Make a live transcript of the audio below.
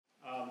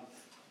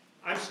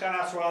Scott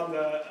Oswald.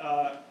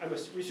 I'm a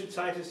research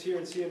scientist here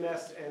at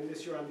CMS, and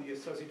this year I'm the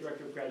Associate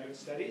Director of Graduate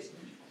Studies.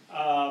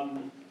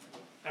 I'm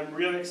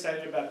really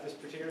excited about this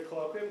particular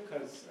colloquium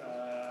because,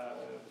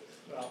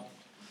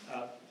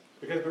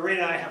 because Maria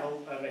and I have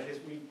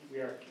we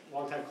are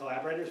longtime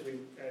collaborators. We,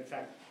 in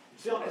fact,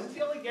 is it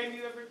the only game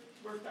you ever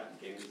worked on?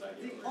 Game design?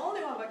 The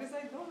only one, because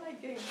I don't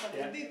like games, but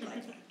I did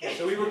like that. Yeah,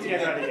 so we worked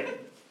together on a game,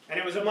 and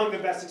it was among the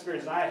best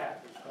experiences I had.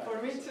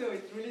 For me too,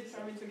 it really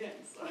turned me to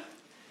games. So.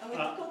 And we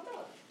got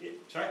up.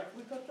 Sorry?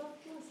 We got up.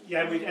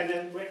 Yeah,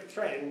 that's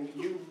right, and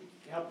you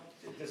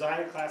helped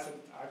design a class that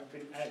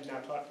I have now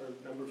taught for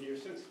a number of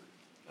years since.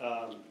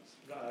 A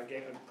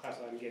class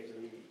on games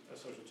and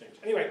social change.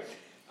 Anyway,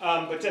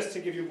 but just to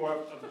give you more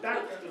of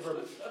her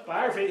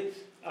biography,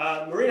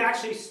 Marina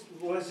actually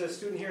was a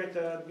student here at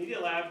the Media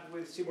Lab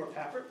with Seymour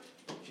Papert.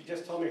 She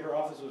just told me her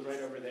office was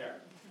right over there.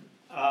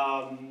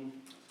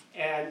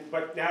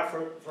 But now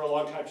for a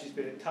long time she's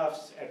been at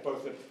Tufts at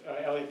both the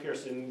Elliott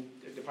Pearson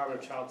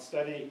Department of Child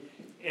Study,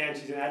 and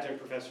she's an adjunct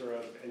professor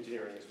of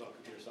engineering as well,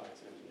 computer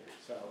science and engineering.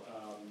 So,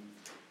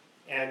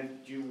 and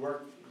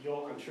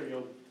I'm sure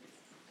you'll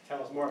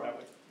tell us more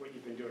about what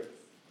you've been doing.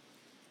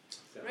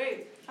 So.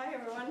 Great. Hi,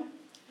 everyone.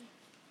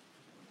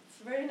 It's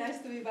very nice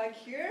to be back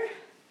here,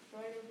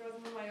 right across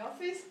from my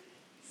office.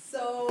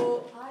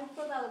 So I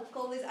thought I would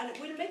call this, and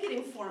we'll make it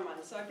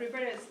informal. So I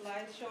prepared a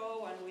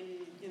slideshow, and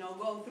we'll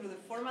go through the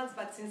formats.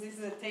 But since this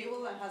is a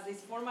table and has this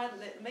format,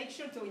 make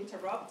sure to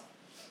interrupt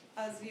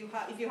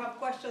if you have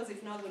questions.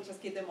 If not, we'll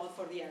just keep them all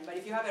for the end. But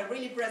if you have a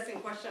really pressing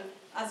question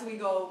as we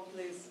go,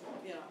 please,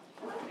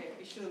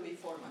 it shouldn't be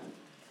formal.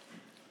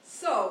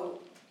 So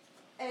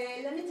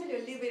let me tell you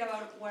a little bit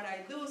about what I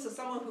do. So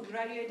someone who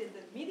graduated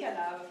the Media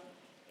Lab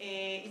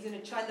is in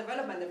a child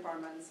development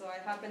department. So I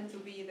happen to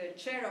be the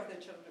chair of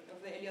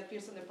the Elliott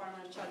Pearson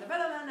Department of Child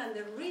Development. And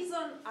the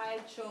reason I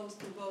chose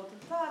to go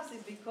to Tufts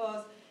is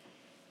because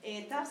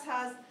Tufts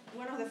has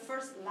one of the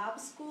first lab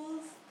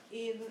schools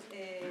in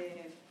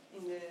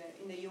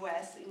the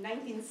U.S. In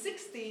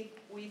 1960,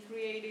 we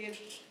created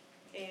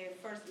a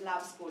first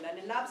lab school. And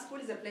a lab school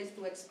is a place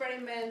to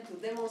experiment, to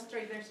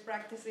demonstrate best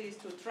practices,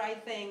 to try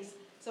things.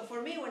 So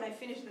for me, when I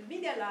finished the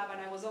Media Lab, and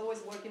I was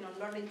always working on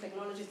learning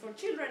technologies for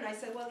children, I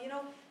said, well,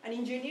 an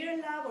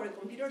engineering lab or a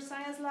computer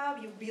science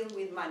lab, you build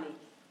with money,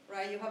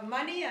 right? You have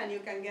money, and you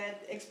can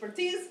get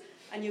expertise,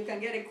 and you can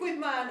get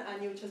equipment,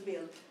 and you just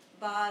build.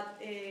 But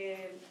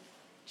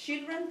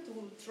children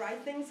to try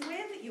things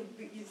with,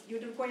 you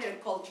require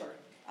a culture,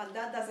 and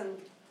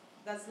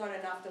that's not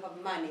enough to have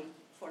money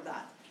for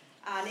that.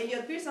 And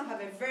Elliott Pearson have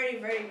a very,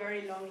 very,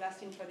 very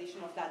long-lasting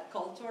tradition of that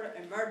culture,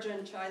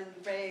 emergent,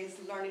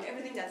 child-based learning,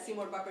 everything that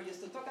Seymour Papert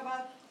used to talk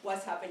about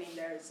was happening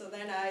there. So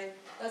then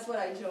that's what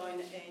I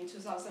joined in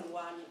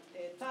 2001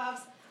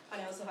 Tufts, and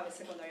I also have a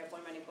secondary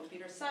appointment in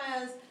computer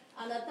science.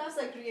 And at Tufts,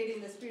 I created,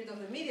 in the spirit of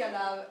the Media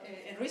Lab,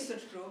 a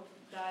research group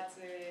that's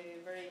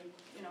very,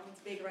 it's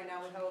big right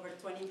now. We have over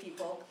 20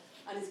 people,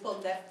 and it's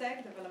called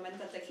DevTech,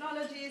 Developmental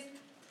Technologies.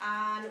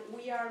 And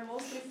we are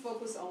mostly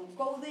focused on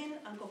coding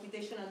and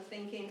computational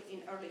thinking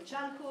in early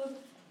childhood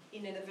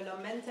in a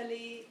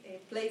developmentally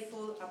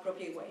playful,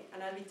 appropriate way.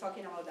 And I'll be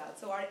talking about that.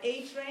 So our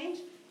age range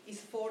is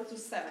 4 to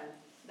 7.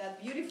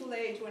 That beautiful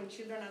age when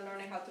children are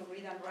learning how to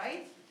read and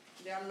write.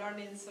 They are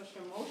learning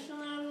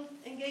social-emotional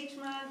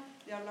engagement.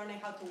 They are learning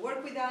how to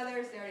work with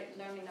others. They are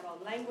learning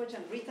about language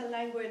and written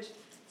language.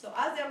 So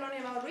as they are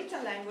learning about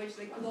written language,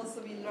 they could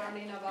also be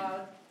learning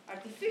about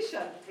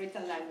artificial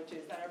written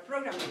languages that are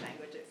programming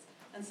languages.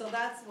 And so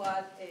that's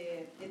what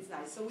it's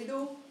nice. So we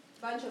do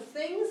a bunch of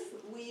things.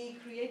 We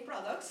create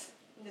products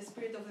in the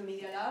spirit of the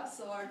Media Lab.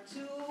 So our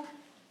two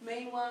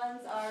main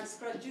ones are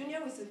Scratch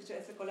Junior, which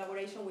is a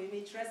collaboration with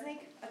Mitch Resnick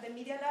at the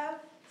Media Lab.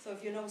 So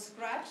if you know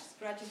Scratch,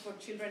 Scratch is for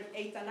children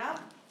 8 and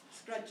up.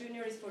 Scratch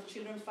Junior is for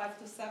children 5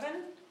 to 7.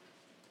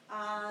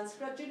 And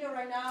Scratch Junior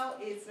right now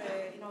is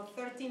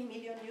 13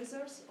 million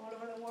users all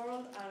over the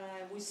world,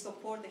 and we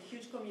support a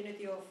huge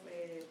community of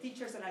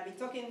teachers, and I'll be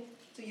talking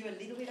to you a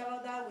little bit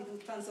about that. We do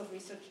tons of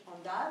research on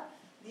that.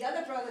 The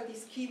other product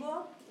is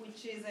Kibo,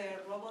 which is a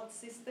robot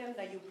system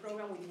that you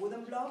program with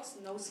wooden blocks,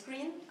 no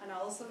screen, and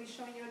I'll also be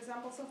showing you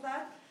examples of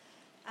that.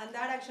 And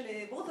that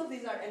actually, both of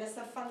these are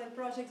NSF-funded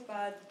projects,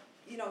 but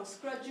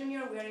Scratch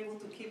Junior, we are able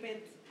to keep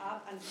it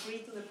up and free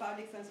to the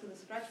public thanks to the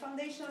Scratch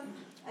Foundation.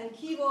 And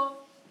Kibo,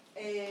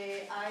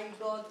 I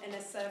got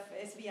NSF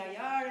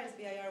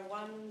SBIR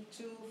 1,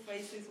 2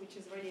 phases, which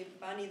is really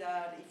funny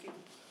that if you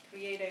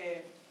create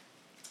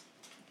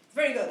it's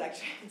very good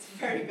actually, it's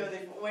very good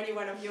if any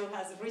one of you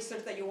has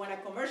research that you want to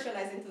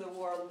commercialize into the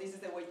world, this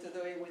is the way to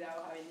do it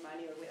without having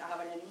money or without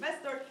having an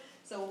investor.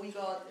 So we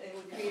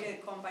created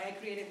a company, I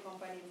created a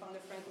company, found a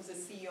friend who's a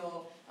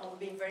CEO, and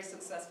we've been very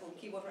successful.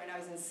 Keyboard right now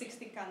is in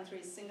 60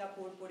 countries,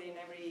 Singapore put in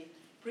every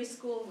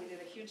preschool. We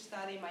did a huge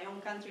study. My own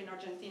country in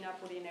Argentina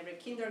put in every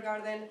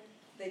kindergarten.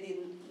 They did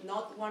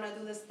not want to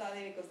do the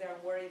study because they're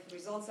worried if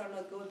results are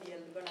not good, they're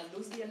going to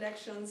lose the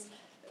elections.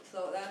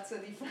 So that's a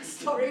different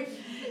story.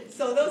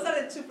 So those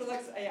are the two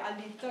products I'll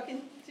be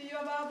talking to you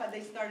about, but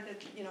they started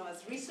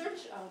as research.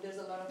 There's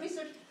a lot of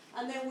research.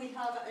 And then we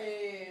have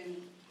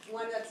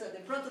one that's at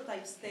the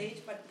prototype stage,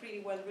 but pretty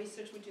well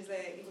researched, which is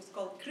it was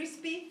called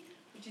CRISPy,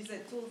 which is a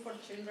tool for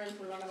children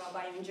to learn about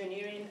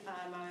bioengineering.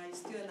 My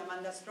student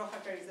Amanda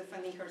Strohacker is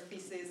defending her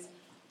thesis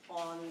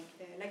on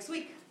next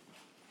week,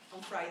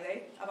 on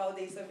Friday, about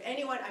this. So if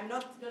anyone, I'm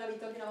not going to be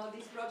talking about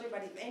this project,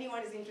 but if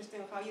anyone is interested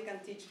in how you can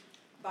teach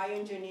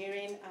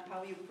bioengineering and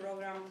how you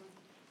program,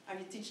 and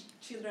you teach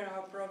children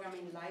about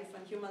programming life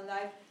and human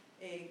life,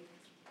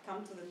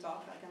 come to the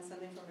talk. I can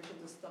send information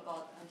to stop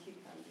out and he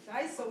can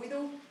decide. So we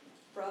do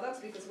products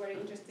because we're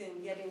interested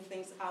in getting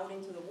things out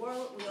into the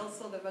world. We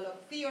also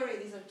develop theory.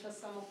 These are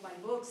just some of my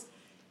books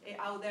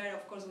out there.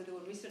 Of course, we do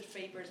research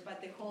papers,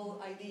 but the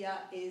whole idea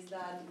is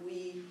that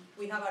we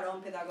have our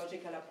own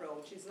pedagogical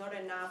approach. It's not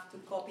enough to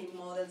copy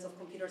models of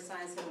computer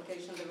science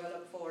education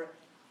developed for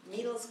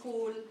middle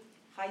school,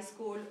 high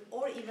school,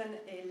 or even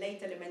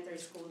late elementary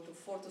school to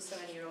 4 to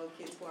 7-year-old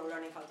kids who are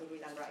learning how to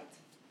read and write.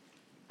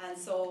 And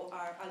so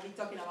I'll be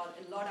talking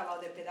a lot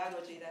about the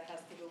pedagogy that has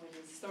to do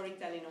with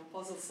storytelling and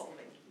puzzle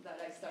solving that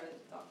I started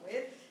to talk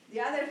with. The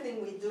other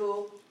thing we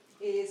do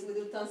is we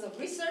do tons of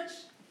research,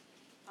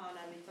 and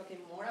I'll be talking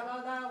more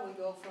about that. We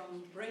go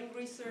from brain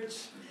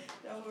research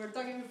that we were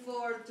talking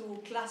before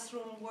to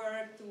classroom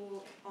work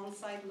to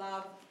on-site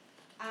lab.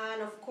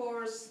 And of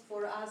course,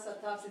 for us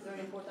at Tufts, it's very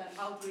important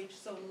outreach,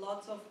 so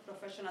lots of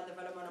professional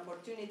development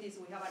opportunities.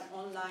 We have an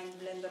online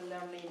blended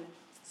learning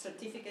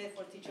certificate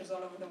for teachers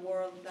all over the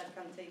world that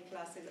can take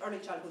classes, early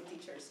childhood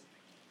teachers.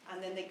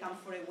 And then they come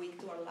for a week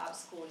to our lab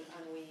school,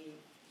 and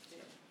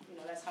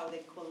that's how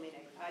they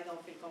culminate. I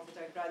don't feel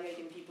comfortable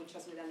graduating people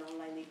just with an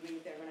online degree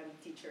if they're going to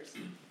be teachers.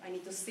 I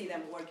need to see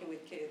them working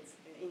with kids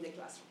in the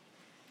classroom.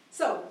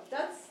 So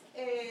that's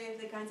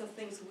the kinds of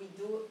things we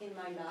do in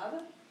my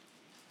lab.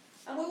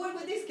 And we work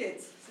with these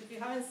kids. So if you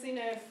haven't seen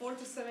a 4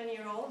 to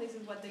 7-year-old, this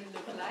is what they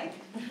look like.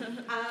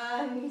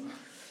 And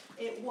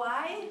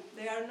why?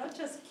 They are not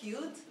just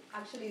cute.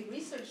 Actually,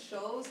 research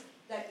shows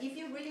that if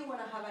you really want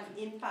to have an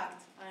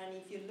impact, and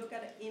if you look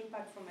at the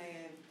impact from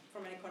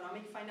an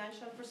economic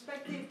financial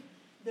perspective,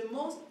 the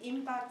most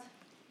impact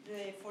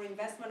for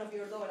investment of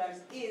your dollars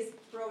is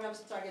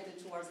programs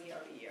targeted towards the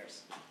early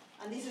years.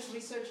 And this is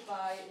research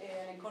by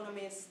an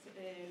economist,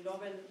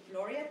 Nobel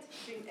laureate,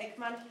 Jim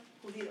Ekman,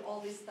 who did all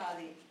this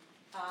study.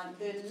 And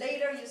the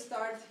later you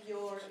start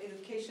your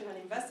education and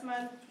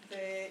investment,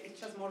 it's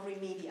just more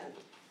remedial.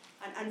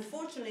 And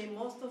unfortunately,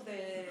 most of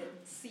the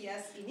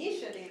CS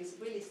initiatives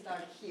really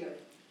start here,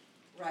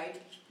 right?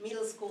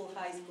 Middle school,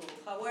 high school.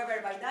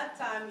 However, by that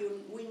time,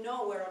 we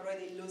know we're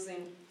already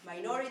losing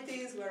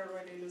minorities, we're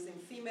already losing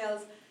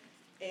females,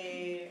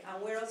 and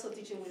we're also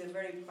teaching with a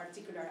very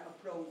particular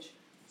approach.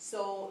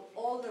 So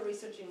all the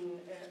research in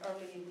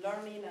early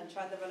learning and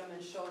child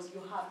development shows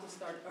you have to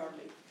start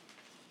early.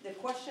 The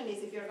question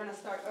is, if you're going to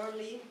start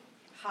early,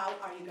 how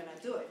are you going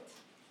to do it?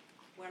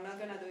 We're not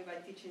going to do it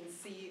by teaching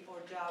C or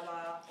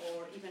Java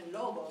or even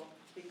Logo,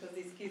 because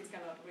these kids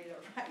cannot read or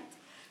write,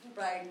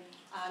 right?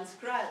 And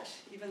Scratch,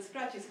 even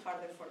Scratch is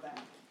harder for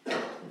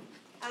them.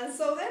 And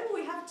so then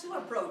we have two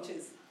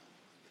approaches.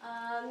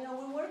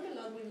 We work a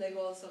lot with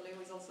Lego, so Lego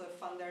is also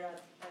a funder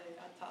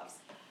at Tufts.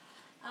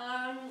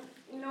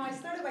 I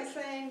started by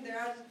saying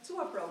there are two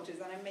approaches,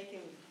 and I'm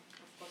making,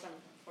 of course,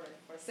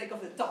 for the sake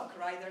of the talk,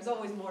 right? There's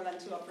always more than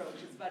two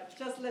approaches, but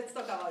just let's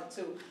talk about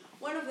two.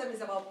 One of them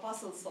is about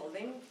puzzle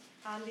solving,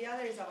 and the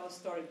other is about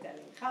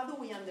storytelling. How do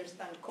we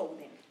understand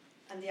coding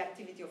and the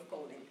activity of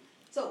coding?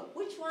 So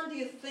which one do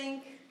you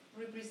think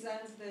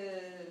represents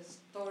the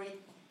story,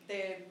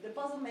 the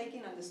puzzle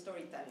making and the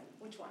storytelling?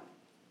 Which one?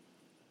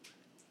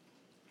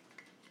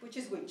 Which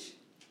is which?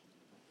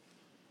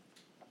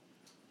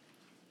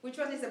 Which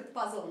one is the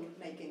puzzle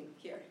making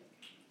here?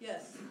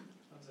 Yes?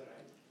 On the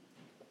right.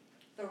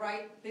 The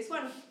right, this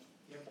one?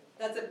 Yep.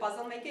 That's a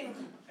puzzle making?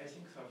 I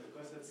think so,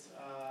 because it's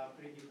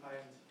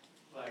predefined,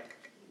 like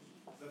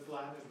the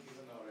plan is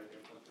given already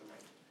of what to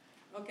make.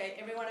 Okay,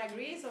 everyone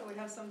agrees, or we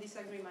have some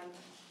disagreement?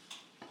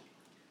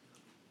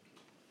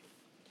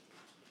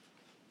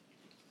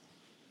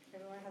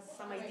 Everyone has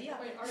some idea?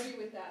 I might argue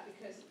with that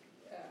because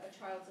a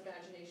child's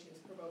imagination is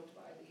provoked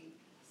by the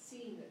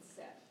scene that's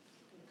set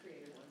in the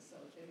created one, so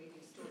there may be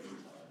a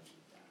storyteller.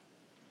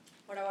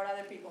 What about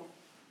other people?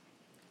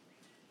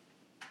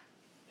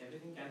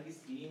 Everything can be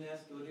seen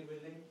as story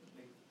building,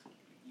 like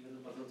even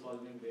the puzzle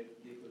solving bit,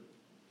 they could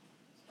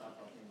start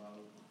talking about.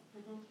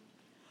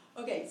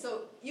 Mm-hmm. Okay,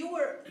 so you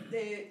were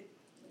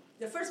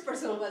the first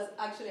person was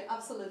actually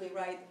absolutely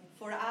right.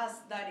 For us,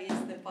 that is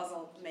the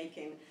puzzle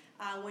making.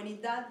 And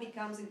when that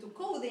becomes into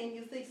coding,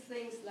 you think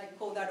things like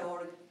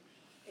code.org,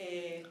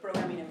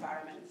 programming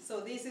environment. So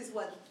this is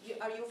what,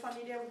 are you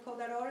familiar with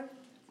code.org?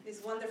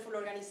 This wonderful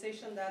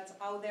organization that's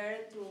out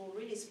there to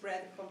really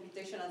spread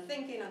computational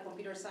thinking and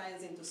computer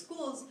science into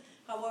schools.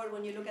 However,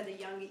 when you look at the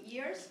young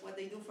years, what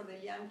they do for the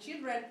young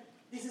children,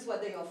 this is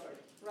what they offer,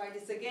 right?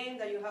 It's a game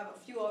that you have a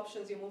few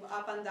options, you move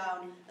up and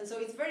down, and so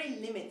it's very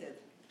limited,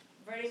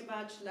 very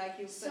much like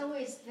you said. So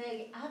is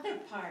the other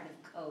part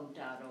of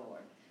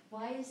code.org.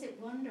 Why is it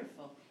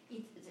wonderful?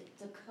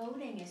 The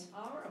coding is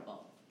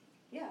horrible.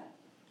 Yeah.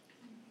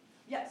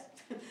 Yes.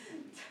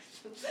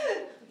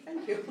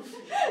 Thank you.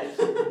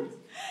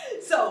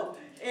 So,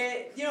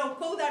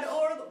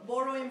 Code.org,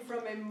 borrowing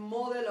from a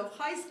model of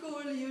high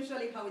school,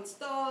 usually how it's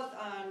taught,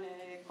 and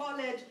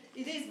college,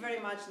 it is very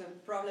much the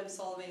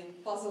problem-solving,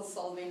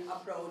 puzzle-solving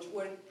approach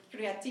where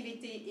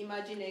creativity,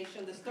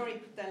 imagination, the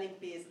storytelling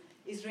piece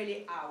is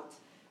really out.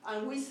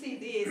 And we see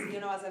this,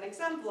 as an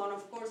example, and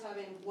of course,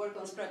 having worked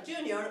on Scratch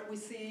Junior, we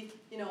see,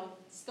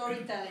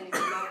 storytelling is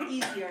a lot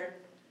easier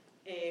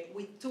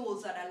with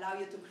tools that allow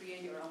you to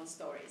create your own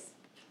stories.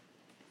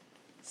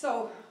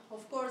 So,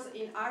 of course,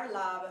 in our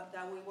lab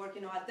that we work,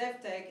 at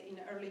DevTech in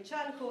early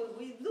childhood,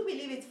 we do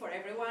believe it's for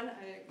everyone.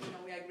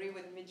 We agree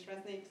with Mitch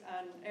Resnick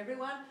and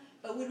everyone,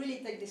 but we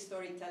really take the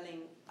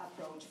storytelling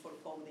approach for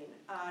coding.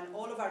 And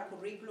all of our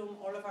curriculum,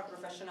 all of our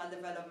professional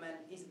development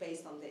is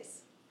based on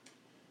this.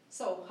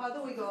 So how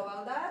do we go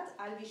about that?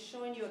 I'll be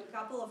showing you a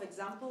couple of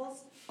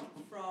examples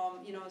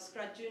from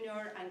Scratch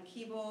Junior and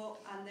Kibo,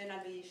 and then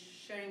I'll be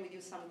sharing with you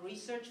some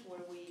research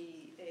where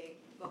we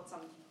got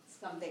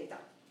some data.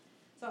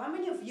 So how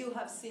many of you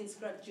have seen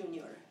Scratch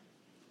Junior?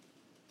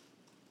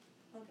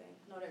 Okay,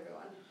 not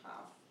everyone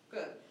have.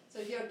 Good. So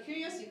if you're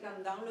curious, you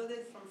can download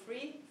it for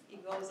free.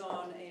 It goes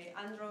on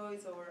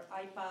Androids or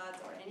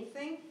iPads or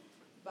anything.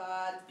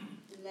 But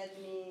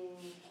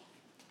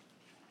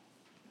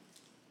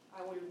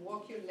I will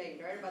walk you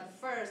later. But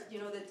first,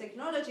 the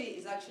technology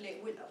is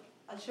actually,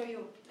 I'll show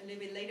you a little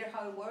bit later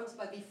how it works.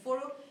 But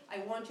before, I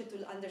want you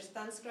to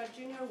understand Scratch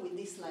Junior with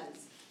this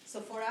lens.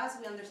 So for us,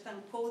 we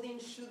understand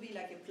coding should be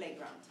like a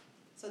playground.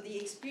 So the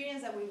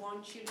experience that we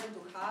want children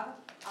to have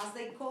as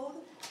they code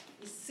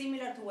is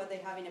similar to what they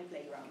have in a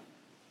playground.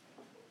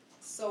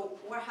 So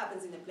what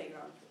happens in the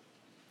playground?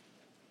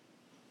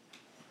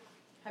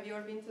 Have you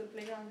ever been to the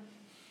playground?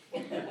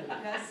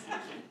 Yes?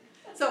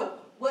 So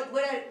what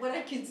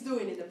are kids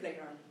doing in the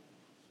playground?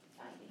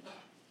 Fighting.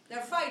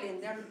 They're fighting,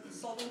 they're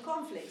solving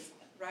conflicts,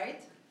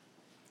 right?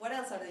 What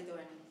else are they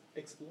doing?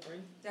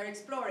 Exploring. They're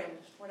exploring.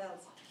 What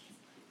else?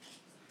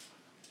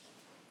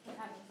 They're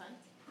having fun.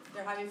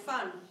 They're having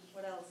fun.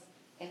 What else?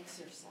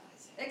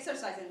 Exercising.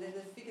 Exercising, there's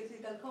a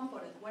physical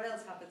component. What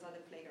else happens at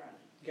the playground?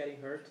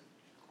 Getting hurt.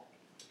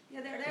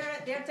 Yeah,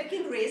 they're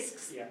taking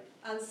risks, Yeah.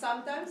 and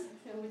sometimes,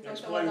 we talked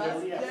Exploring about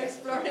us, the- yeah. they're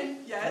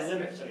exploring, yes. The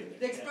limits, I think.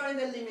 They're exploring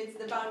the limits,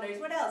 the boundaries.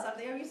 What else?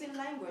 They are using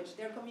language.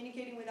 They're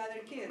communicating with other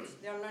kids.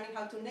 They're learning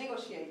how to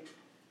negotiate.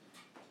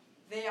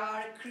 They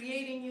are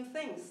creating new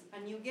things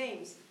and new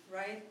games,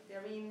 right?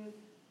 They're being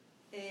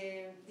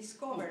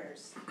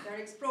discoverers.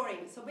 They're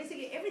exploring. So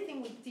basically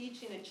everything we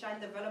teach in a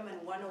Child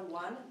Development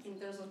 101 in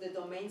terms of the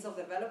domains of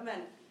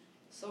development,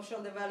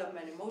 social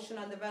development,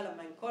 emotional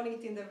development,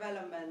 cognitive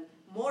development,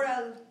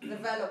 moral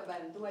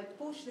development. Do I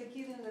push the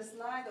kid in the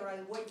slide or I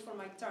wait for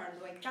my turn?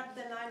 Do I cut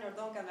the line or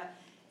don't cut the line?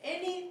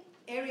 Any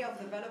area of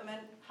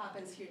development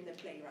happens here in the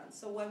playground.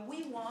 So what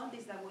we want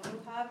is that when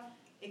you have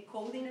a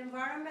coding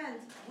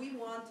environment, we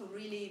want to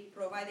really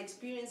provide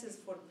experiences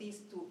for this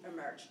to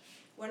emerge.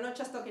 We're not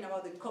just talking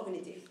about the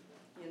cognitive,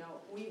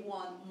 we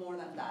want more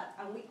than that.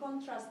 And we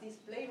contrast this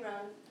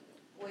playground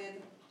with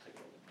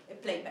a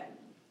playpen.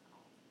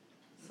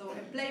 So a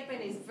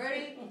playpen is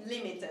very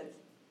limited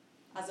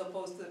as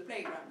opposed to the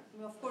playground.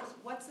 Of course,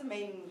 what's the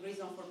main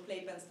reason for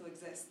playpens to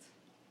exist?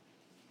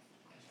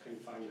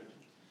 Confinement.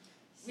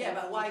 Yeah,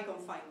 but why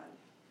confinement?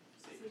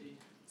 Safety.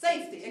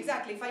 Safety,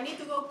 exactly. If I need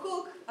to go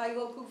cook, I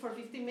go cook for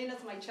 15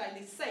 minutes, my child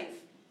is safe.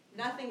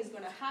 Nothing is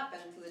going to happen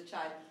to the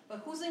child. But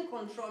who's in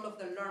control of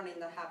the learning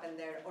that happened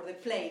there or the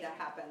play that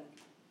happened?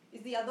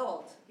 It's the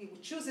adult. He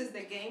chooses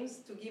the games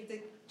to give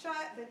the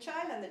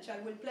child, and the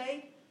child will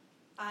play.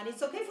 And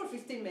it's okay for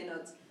 15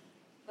 minutes.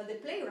 But the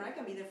playground, I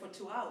can be there for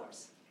 2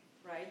 hours,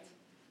 right?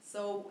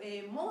 So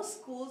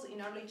most schools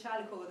in early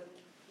childhood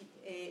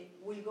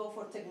will go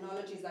for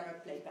technologies that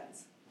are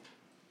playpens.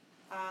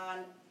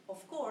 And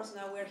of course,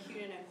 now we're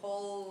hearing a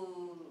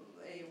whole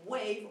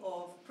wave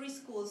of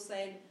preschools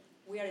saying,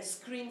 we are a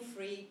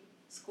screen-free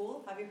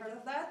school. Have you heard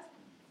of that?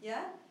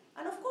 Yeah?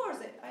 And of course,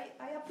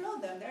 I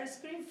applaud them. They're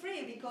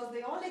screen-free because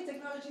the only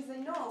technologies they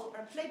know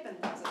are playpen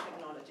types of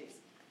technologies.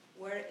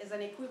 Where is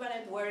an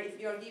equivalent where if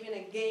you're given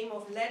a game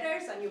of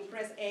letters and you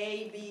press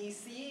A, B,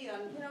 C,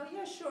 and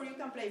yeah, sure, you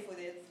can play for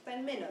it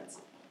 10 minutes.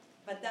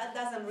 But that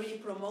doesn't really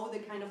promote the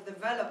kind of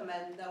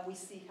development that we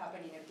see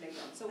happening in a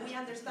playground. So we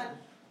understand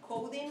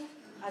coding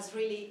as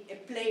really a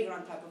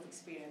playground type of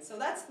experience. So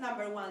that's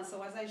number one.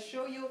 So as I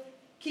show you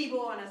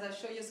Kibo and as I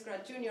show you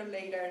Scratch Junior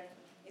later,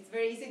 it's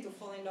very easy to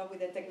fall in love with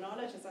the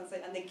technologies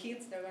and the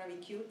kids. They're going to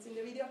be cute in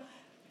the video.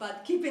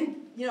 But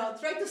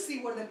try to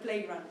see where the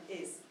playground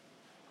is.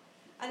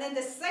 And then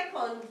the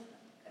second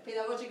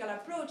pedagogical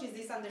approach is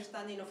this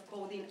understanding of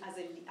coding as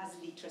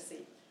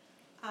literacy.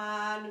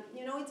 And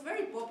it's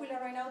very popular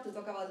right now to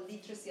talk about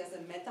literacy as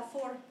a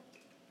metaphor,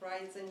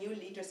 right? It's a new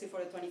literacy for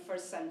the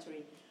 21st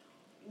century.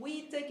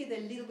 We take it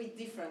a little bit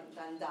different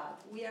than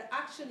that. We are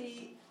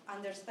actually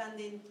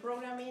understanding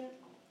programming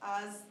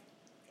as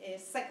a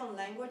second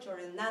language or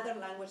another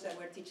language that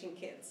we're teaching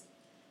kids.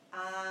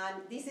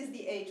 And this is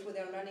the age where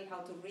they're learning how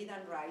to read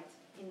and write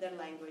in their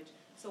language.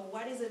 So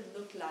what does it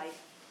look like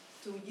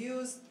to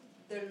use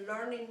the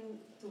learning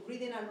to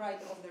reading and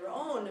write of their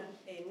own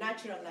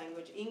natural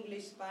language,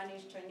 English,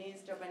 Spanish,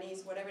 Chinese,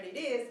 Japanese, whatever it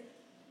is,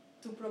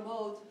 to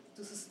promote,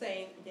 to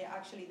sustain they're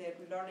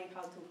learning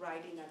how to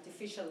write in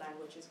artificial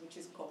languages, which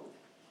is code.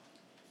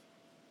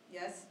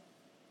 Yes?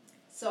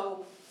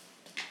 So,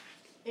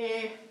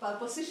 by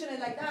positioning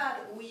like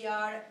that, we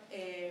are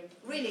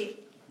really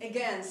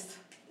against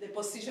the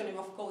positioning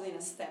of coding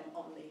as STEM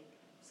only.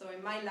 So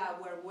in my lab,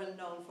 we're well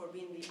known for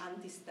being the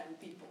anti-STEM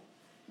people,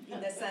 in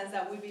the sense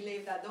that we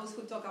believe that those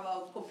who talk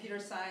about computer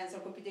science or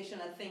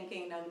computational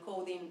thinking and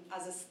coding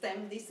as a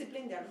STEM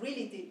discipline, they're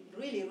really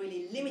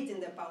limiting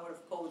the power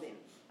of coding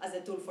as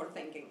a tool for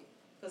thinking,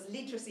 because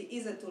literacy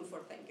is a tool for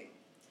thinking.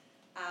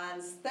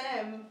 And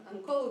STEM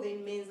and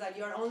coding means that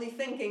you're only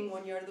thinking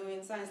when you're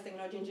doing science,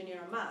 technology,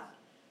 engineering, and math.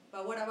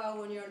 But what about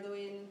when you're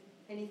doing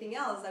anything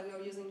else that we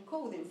are using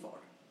coding for?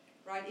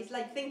 Right? It's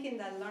like thinking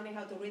that learning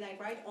how to read and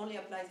write only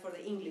applies for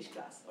the English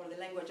class or the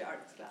language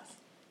arts class.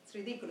 It's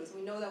ridiculous.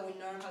 We know that we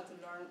learn how to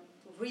learn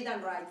to read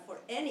and write for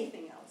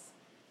anything else.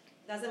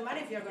 Doesn't matter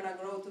if you're going to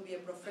grow to be a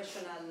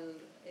professional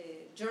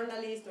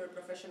journalist or a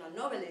professional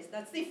novelist,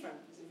 that's different.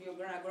 If you're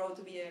going to grow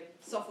to be a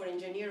software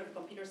engineer or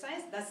computer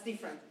science, that's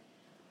different.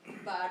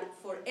 But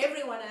for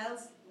everyone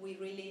else, we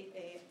really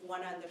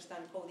want to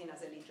understand coding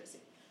as a literacy.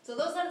 So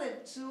those are the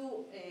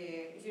two,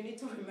 if you need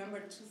to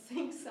remember two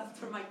things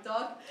after my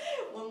talk,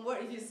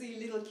 if you see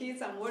little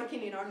kids and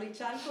working in early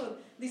childhood,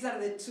 these are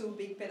the two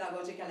big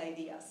pedagogical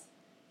ideas.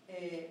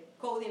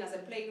 Coding as a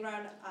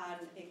playground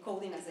and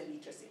coding as a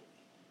literacy.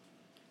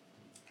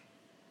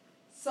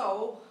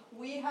 So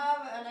we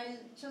have,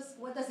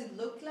 what does it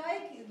look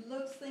like? It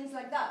looks things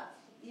like that.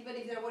 Even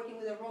if they're working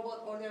with a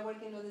robot or they're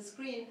working on the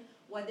screen,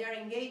 what they're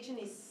engaging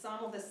is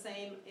some of the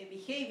same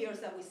behaviors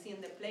that we see in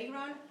the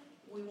playground.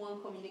 We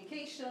want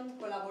communication,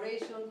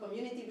 collaboration,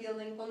 community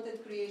building,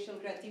 content creation,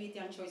 creativity,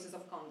 and choices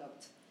of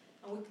conduct.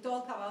 And we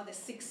talk about the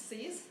 6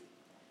 C's.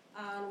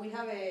 And we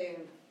have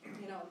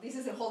this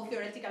is a whole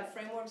theoretical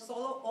framework. So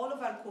all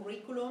of our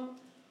curriculum,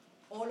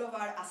 all of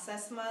our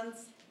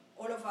assessments,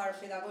 all of our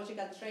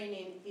pedagogical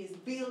training is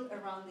built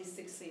around these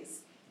 6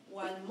 C's.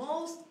 While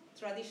most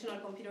traditional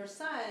computer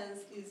science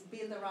is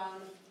built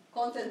around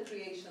content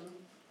creation,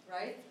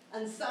 right?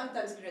 And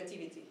sometimes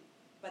creativity.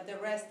 But the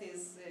rest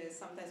is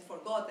sometimes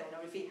forgotten,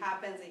 or if it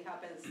happens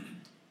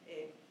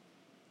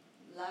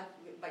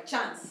by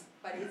chance,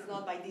 but it's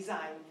not by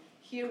design.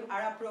 Here,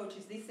 our approach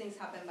is these things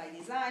happen by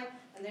design,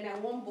 and then I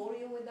won't bore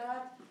you with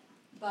that,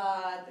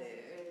 but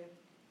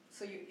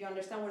so you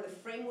understand where the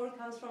framework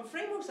comes from.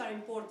 Frameworks are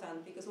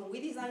important because when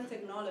we design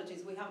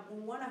technologies, we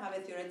want to have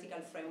a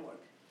theoretical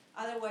framework.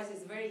 Otherwise,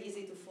 it's very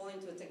easy to fall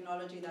into a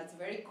technology that's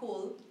very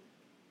cool,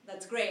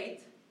 that's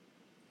great,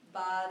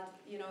 but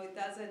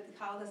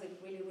how does it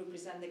really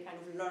represent the kind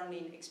of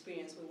learning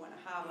experience we want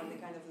to have and the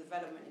kind of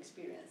development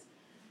experience?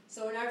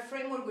 So in our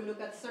framework, we look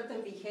at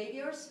certain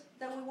behaviors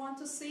that we want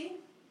to see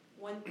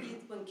when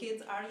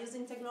kids are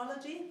using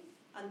technology.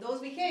 And those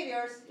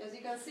behaviors, as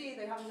you can see,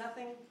 they have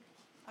nothing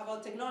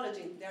about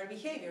technology. They are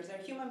behaviors, they're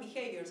human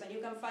behaviors, and you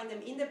can find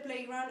them in the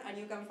playground and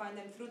you can find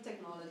them through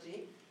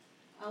technology.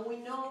 And we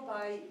know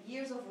by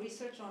years of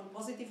research on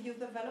positive youth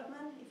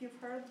development, if you've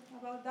heard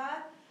about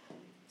that.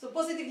 So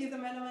positive youth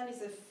development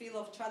is a field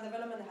of child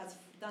development that has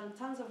done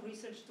tons of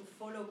research to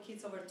follow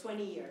kids over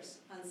 20 years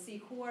and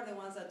see who are the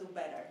ones that do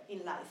better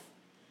in life.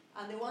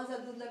 And the ones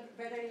that do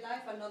better in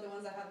life are not the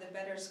ones that have the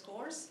better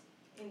scores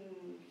in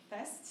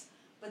tests,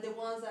 but the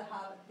ones that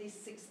have these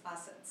 6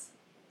 assets,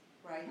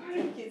 right?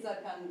 So kids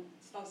that can,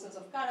 strong sense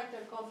of character,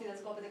 confidence,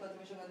 competence,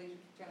 contribution,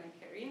 and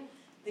caring.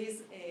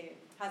 This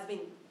has been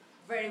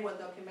very well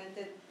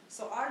documented.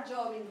 So our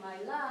job in my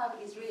lab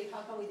is really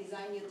how can we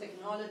design new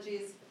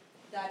technologies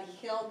that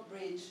help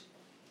bridge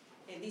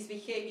these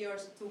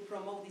behaviors to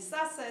promote these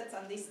assets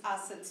and these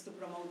assets to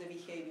promote the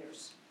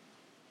behaviors.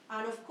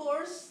 And of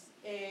course,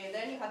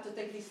 then you have to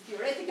take this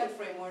theoretical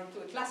framework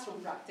to a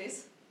classroom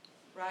practice,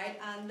 right?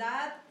 And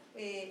that,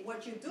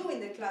 what you do in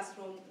the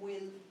classroom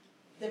will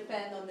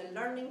depend on the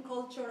learning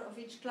culture of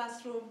each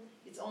classroom,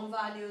 its own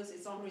values,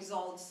 its own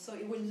results. So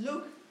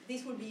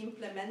this will be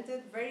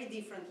implemented very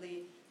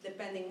differently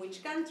depending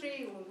which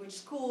country, which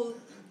school,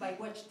 by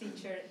which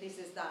teacher this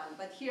is done.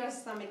 But here are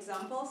some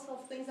examples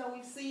of things that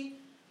we see.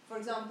 For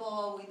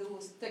example, we do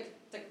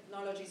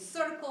technology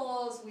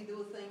circles, we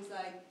do things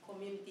like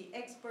community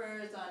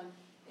experts and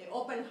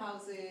open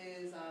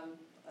houses,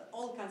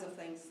 all kinds of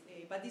things.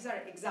 But these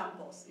are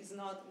examples.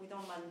 We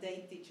don't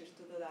mandate teachers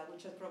to do that, we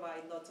just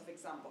provide lots of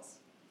examples.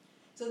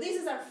 So this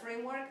is our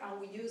framework, and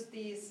we use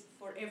this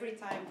for every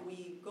time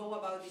we go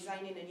about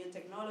designing a new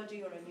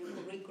technology or a new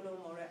curriculum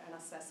or an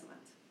assessment.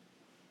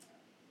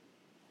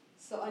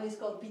 So, and it's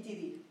called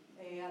PTD.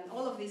 And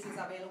all of this is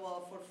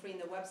available for free on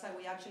the website.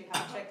 We actually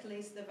have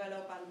checklists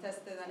developed and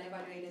tested and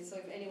evaluated. So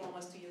if anyone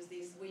wants to use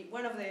this,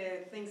 one of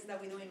the things that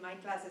we do in my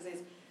classes is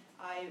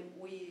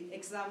we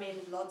examine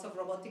lots of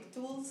robotic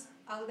tools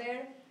out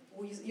there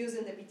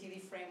using the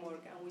PTD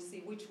framework, and we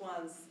see which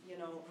ones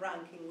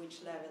rank in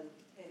which level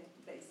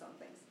based on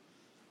things.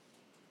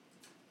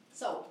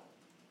 So,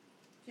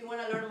 you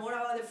want to learn more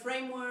about the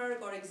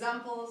framework or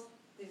examples,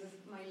 this is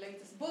my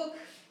latest book.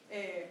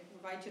 I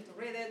invite you to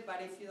read it,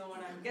 but if you don't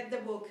want to get the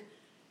book,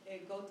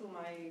 go to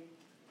my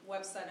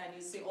website and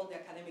you see all the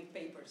academic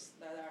papers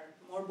that are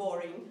more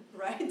boring,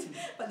 right?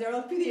 But they're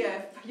on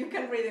PDF. You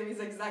can read them, it's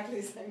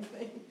exactly the same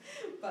thing,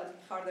 but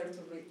harder to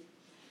read.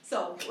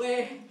 So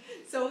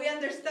we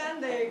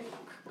understand the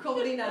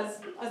coding as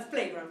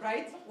playground,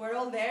 right? We're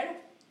all there,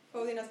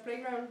 coding as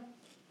playground.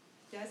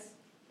 Yes,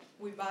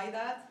 we buy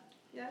that.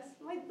 Yes,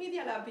 my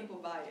Media Lab people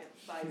buys it.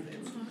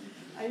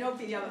 I know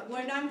Media,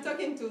 when I'm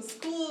talking to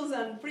schools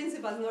and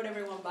principals, not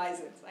everyone buys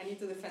it. I need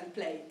to defend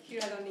play. Here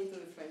I don't need to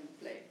defend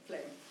play,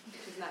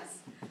 which is nice.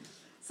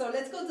 So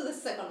let's go to the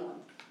second one.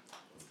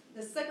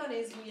 The second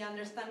is we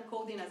understand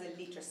coding as a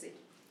literacy.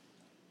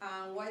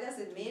 And what does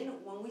it mean?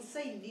 When we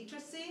say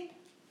literacy,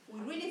 we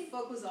really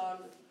focus on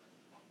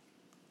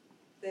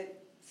the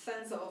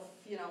sense of,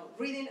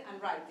 reading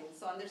and writing.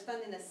 So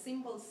understanding a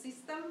simple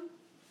system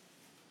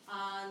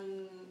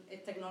and a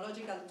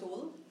technological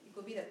tool. It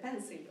could be the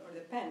pencil or the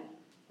pen,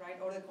 right,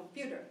 or the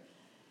computer,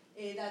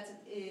 that's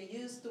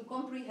used to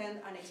comprehend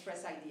and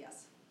express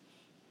ideas.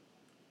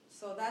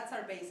 So that's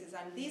our basis,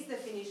 and this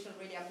definition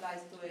really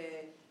applies to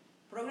a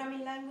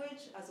programming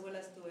language as well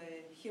as to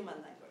a human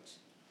language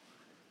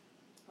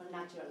or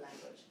natural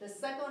language. The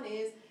second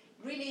is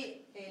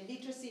really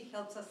literacy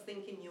helps us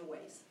think in new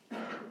ways.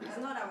 It's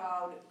not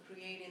about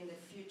creating the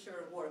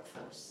future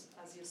workforce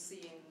as you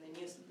see in the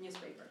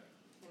newspaper.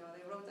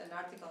 They wrote an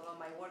article about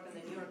my work in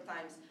the New York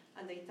Times,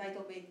 and they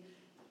titled it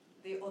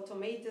 "The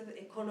Automated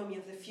Economy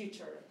of the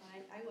Future."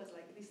 And I was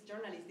like, these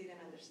journalists didn't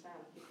understand,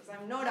 because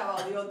I'm not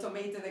about the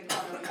automated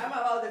economy. I'm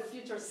about the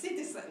future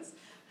citizens,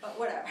 but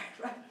whatever,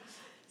 right?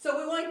 So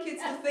we want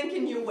kids to think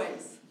in new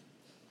ways,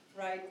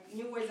 right?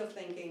 New ways of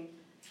thinking,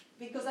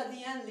 because at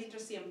the end,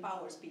 literacy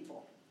empowers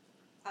people.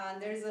 And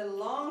there's a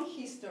long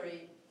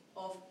history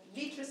of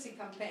literacy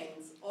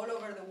campaigns all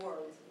over the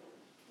world,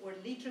 where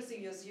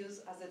literacy was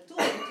used as a tool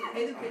to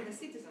educate the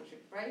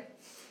citizenship, right?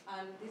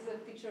 And this is a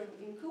picture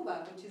in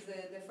Cuba, which is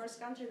the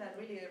first country that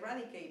really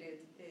eradicated,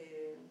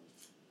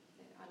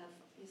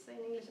 you say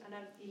in English,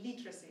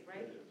 illiteracy,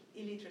 right?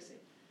 Illiteracy.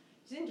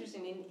 It's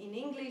interesting, in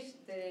English,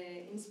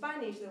 in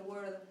Spanish, the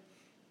word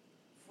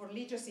for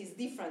literacy is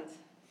different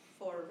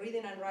for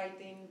reading and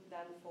writing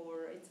than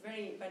for,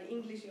 but in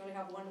English you only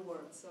have one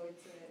word, so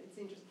it's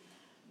interesting.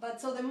 But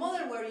so the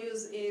model we're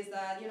used is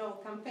that,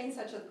 campaigns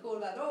such as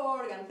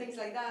Code.org and things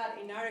like that,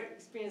 in our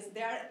experience,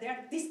 they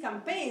are these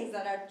campaigns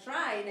that are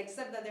trying,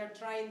 except that they're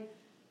trying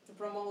to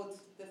promote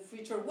the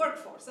future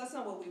workforce. That's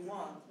not what we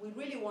want. We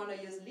really want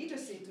to use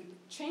literacy to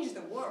change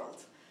the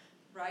world,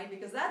 right?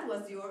 Because that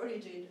was the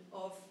origin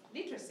of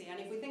literacy.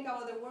 And if we think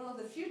about the world of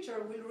the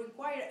future, we'll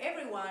require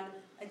everyone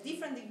at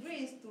different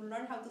degrees to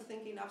learn how to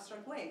think in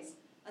abstract ways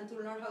and to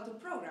learn how to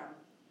program.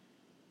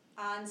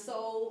 And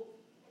so,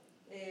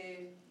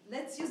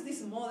 let's use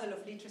this model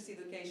of literacy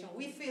education.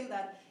 We feel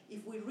that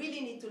if we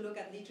really need to look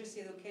at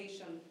literacy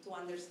education to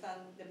understand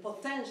the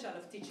potential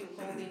of teaching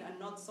coding and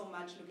not so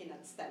much looking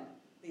at STEM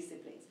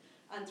disciplines.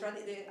 And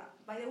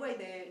by the way,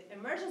 the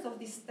emergence of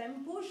this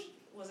STEM push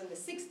was in the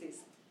 60s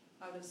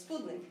out of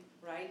Sputnik,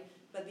 right?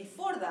 But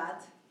before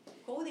that,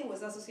 coding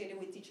was associated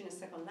with teaching a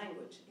second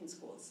language in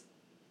schools,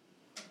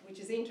 which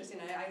is interesting.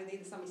 I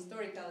did some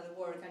historical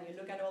work, and you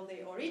look at all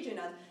the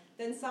original.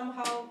 Then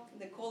somehow,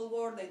 the Cold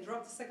War, they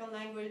dropped the second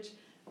language,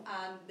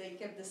 and they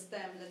kept the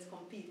STEM, let's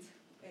compete.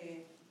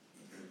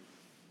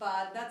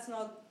 But that's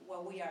not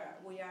what we are.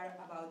 We are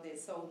about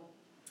this. So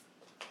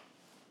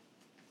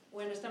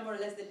we understand more or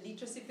less the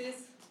literacy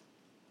piece.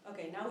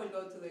 Okay, now we'll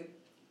go to the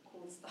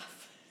cool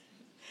stuff.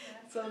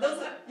 Yeah. So those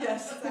are,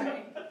 yes.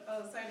 Sorry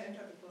to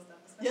interrupt the cool stuff.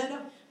 Yeah, no.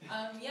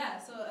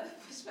 So a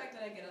pushback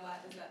that I get a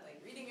lot is that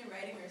reading and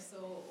writing are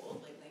so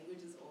old,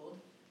 language is old,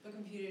 but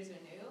computers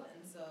are new,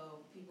 and so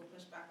people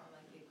push back on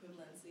the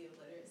equivalency of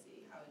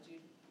literacy. How would you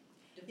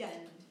defend?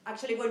 Yeah.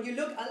 Actually, when you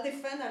look, I'll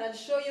defend and I'll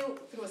show you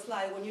through a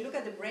slide. When you look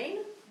at the brain,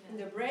 in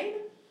the brain,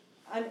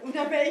 and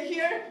Una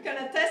here can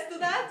attest to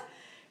that.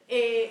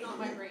 Not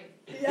my brain.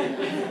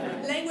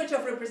 Yeah. Language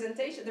of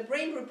representation. The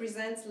brain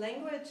represents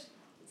language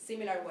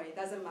similar way. It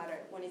doesn't matter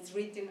when it's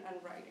written and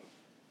writing.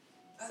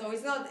 Okay. So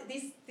it's not,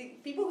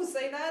 people who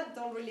say that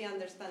don't really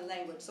understand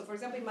language. So for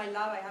example, in my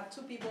lab, I have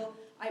two people.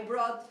 I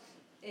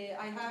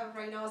have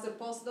right now as a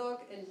postdoc,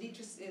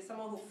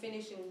 someone who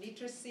finished in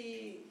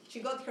literacy. She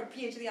got her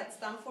PhD at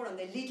Stanford on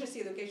the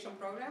literacy education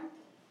program.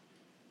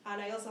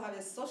 And I also have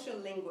a social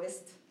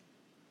linguist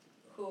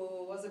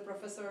who was a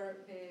professor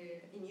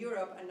in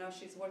Europe, and now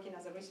she's working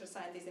as a research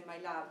scientist in my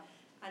lab.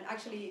 And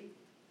actually,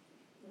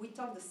 we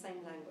talk the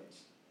same language.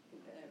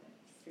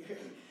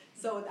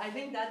 So I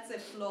think that's a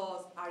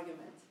flawed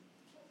argument.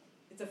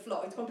 It's a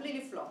flaw. It's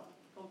completely flawed.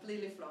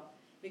 Completely flawed.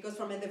 Because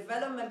from a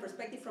development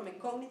perspective, from a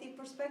cognitive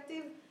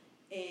perspective,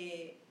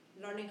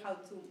 learning how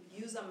to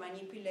use and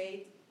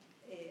manipulate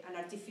an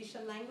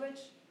artificial language,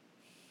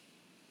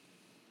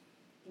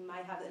 it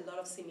might have a lot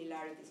of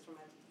similarities from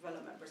a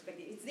development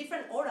perspective. It's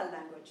different oral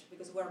language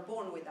because we're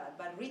born with that,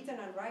 but written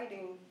and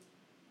writing,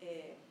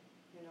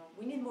 You know,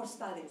 we need more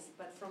studies,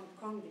 but from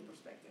cognitive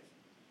perspective,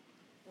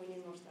 we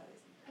need more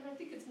studies. And I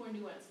think it's more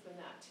nuanced than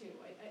that too.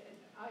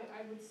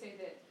 I would say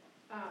that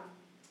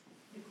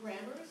the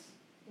grammars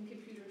in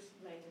computers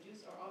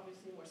languages are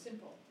obviously more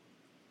simple,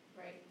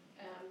 right?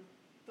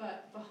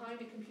 But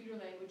behind a computer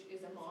language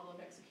is a model of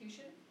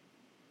execution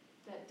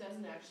that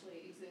doesn't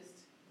actually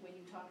exist when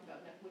you talk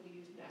about when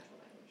you use natural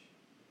language.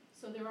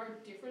 So there are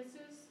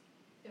differences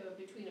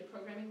between a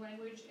programming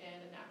language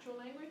and a natural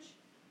language,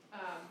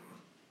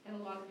 and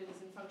a lot of it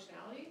is in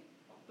functionality.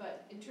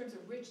 But in terms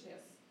of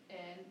richness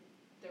and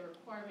the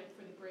requirement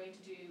for the brain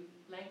to do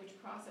language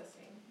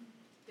processing,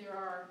 there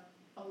is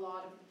a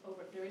lot of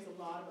overlap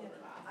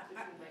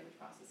between language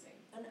processing.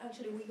 And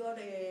actually, we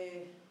got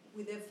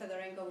with Ed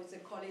Fedorenko, who's a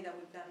colleague that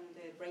we've done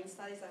the brain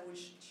studies, I will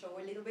show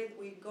a little bit.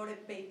 We got a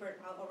paper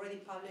already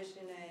published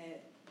in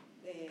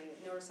a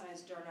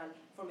neuroscience journal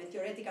from a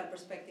theoretical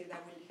perspective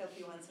that will help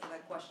you answer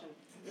that question.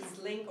 It's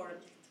link or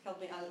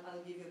help me,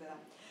 I'll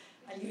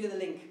give you the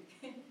link.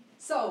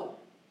 So,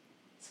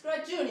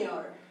 Scratch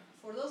Junior,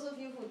 for those of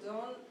you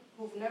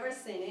who've never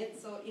seen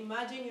it, so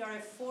imagine you're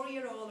a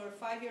 4-year-old or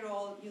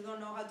 5-year-old, you don't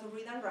know how to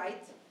read and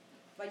write,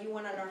 but you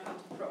want to learn how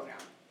to program.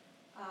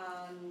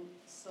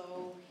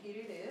 So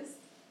here it is.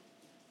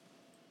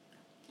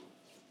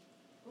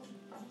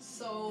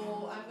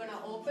 So I'm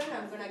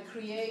going to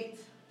create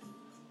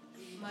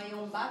my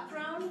own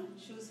background,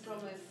 choose from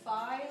a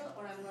file,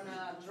 or I'm going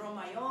to draw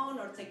my own,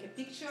 or take a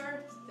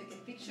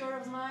picture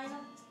of mine.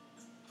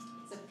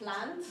 It's a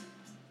plant.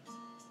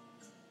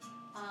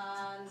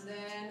 And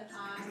then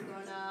I'm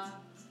going to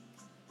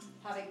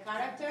have a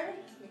character,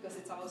 because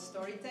it's about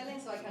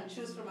storytelling, so I can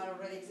choose from an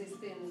already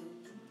existing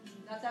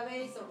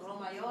database, or draw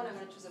my own. I'm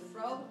going to choose a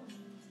frog.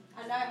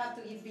 And I have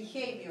to give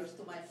behaviors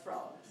to my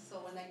frog. So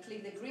when I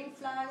click the green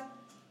flag,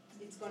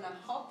 it's going to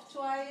hop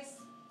twice,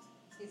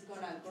 it's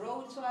going to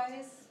grow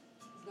twice,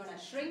 it's going to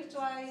shrink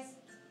twice.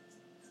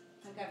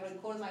 I can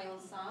record my own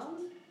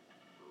sound.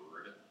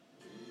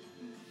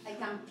 I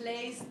can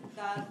place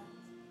that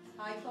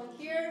icon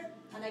here,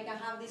 and I can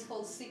have this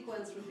whole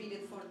sequence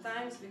repeated 4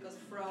 times, because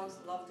frogs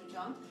love to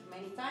jump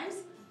many times.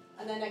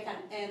 And then I can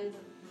end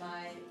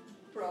my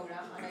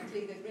program, and I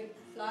click the green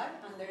flag,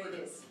 and there it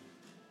is.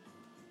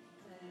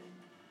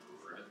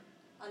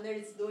 And there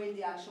it's doing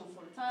the action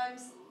 4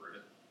 times.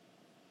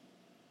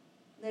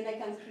 Then I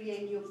can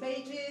create new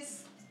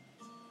pages.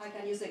 I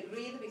can use a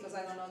grid because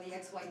I don't know the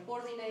XY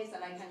coordinates,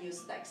 and I can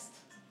use text.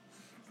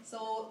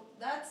 So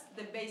that's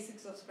the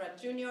basics of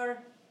Scratch Junior.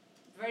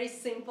 Very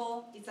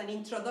simple. It's an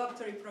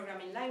introductory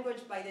programming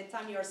language. By the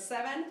time you're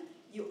 7,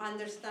 you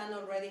understand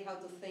already how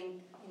to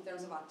think in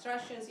terms of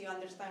abstractions. You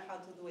understand how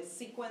to do a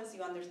sequence.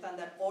 You understand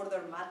that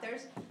order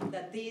matters,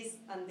 that this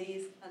and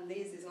this and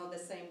this is not the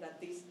same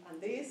that this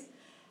and this.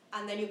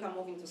 And then you can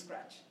move into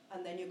Scratch.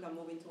 And then you can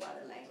move into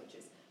other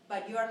languages.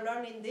 But you are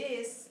learning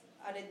this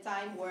at a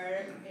time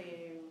where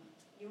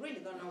you really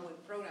don't know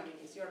what programming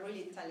is. You're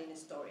really telling a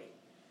story.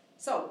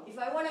 So if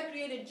I want to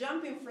create a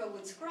jumping frog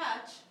with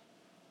Scratch,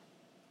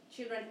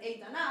 children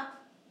 8 and up,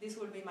 this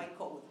will be my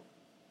code.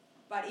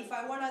 But if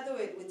I want to do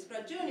it with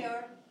Scratch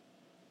Junior,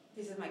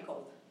 this is my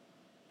code.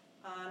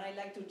 And I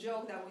like to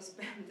joke that we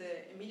spent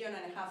 $1.5 million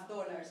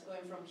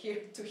going from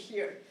here to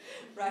here,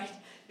 right?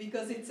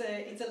 Because it's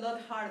a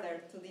lot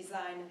harder to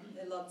design,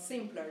 a lot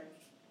simpler.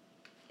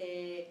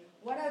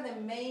 What are the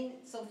main,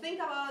 so think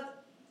about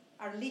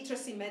our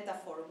literacy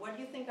metaphor. What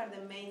do you think are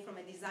the main, from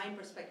a design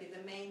perspective,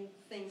 the main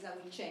things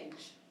that will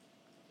change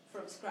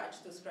from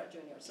Scratch to Scratch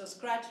Junior? So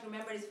Scratch,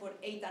 remember, is for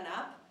 8 and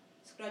up.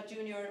 Scratch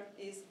Junior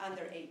is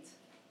under 8.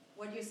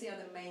 What do you see are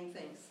the main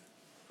things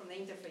from the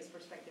interface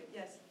perspective?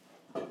 Yes?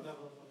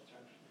 Level of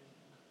abstraction.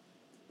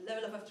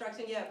 Level of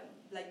abstraction, yeah,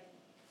 like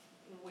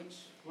in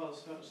which? Well,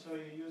 so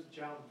you use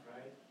jump,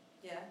 right?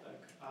 Yeah.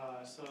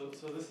 Like, so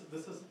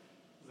this is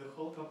the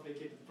whole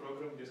complicated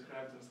program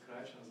described in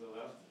Scratch on the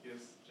left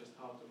is just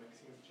how to make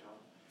things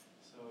jump.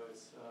 So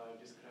it's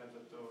described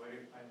to a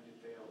very fine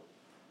detail.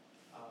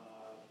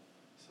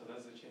 So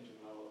that's the change in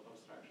level of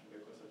abstraction,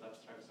 because it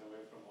abstracts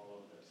away from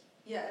all of this.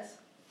 Yes.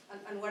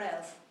 And what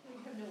else? We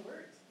have no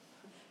words,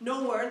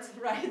 No words,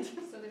 right?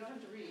 so they don't have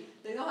to read.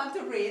 They don't have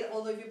to read,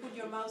 although if you put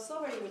your mouse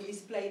over, it will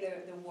display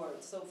the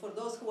words. So for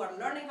those who are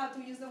learning how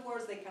to use the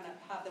words, they can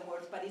have the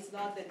words, but it's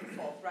not the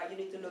default, right? You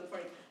need to look for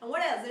it. And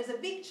what else? There's a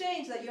big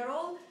change that you're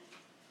all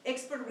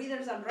expert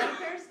readers and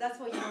writers. That's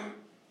why you don't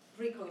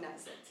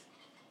recognize it.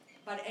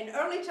 But an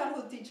early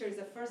childhood teacher is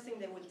the first thing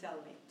they will tell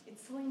me.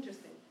 It's so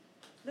interesting.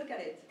 Look at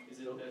it.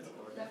 Is it okay?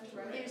 Left to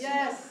right. There's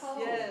Yes, no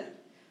code. yes.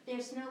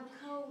 There's no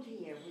code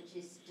here, which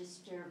is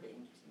disturbing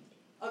to me.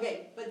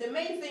 Okay, but the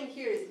main thing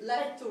here is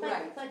left to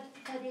right. But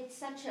it's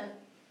such a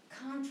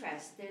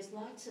contrast. There's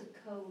lots of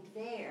code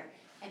there,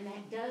 and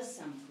that does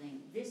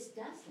something. This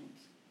doesn't.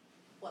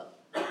 Well,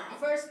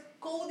 first,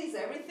 code is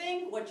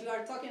everything. What you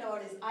are talking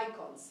about is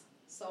icons.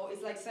 So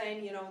it's like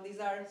saying, you know, these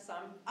are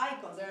some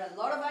icons. There are a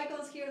lot of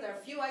icons here. There are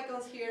a few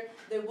icons here.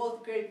 They're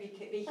both great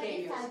behaviors. But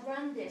if I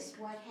run this,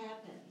 what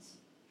happens?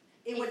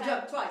 It will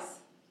jump twice.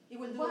 It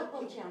will do What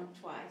will jump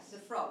twice? the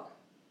frog.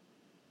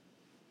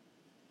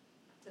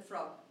 the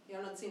frog.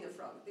 You're not seeing the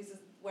frog. This is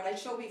what I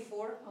showed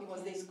before. It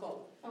was Okay. this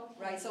code, Okay.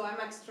 right? So I'm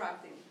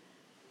extracting.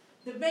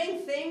 The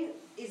main thing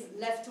is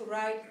left to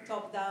right,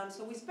 top down.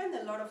 So we spend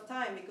a lot of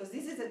time because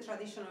this is a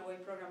traditional way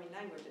of programming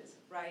languages,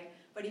 right?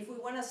 But if we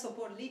want to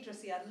support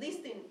literacy, at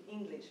least in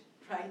English,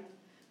 right,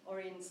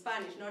 or in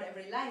Spanish, not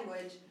every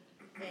language,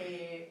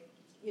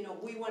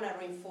 we want to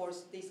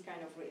reinforce this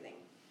kind of reading.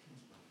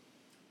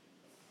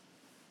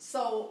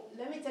 So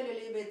let me tell you a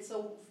little bit.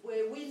 So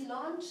we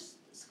launched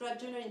Scratch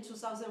Junior in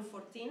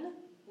 2014.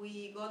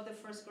 We got the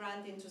first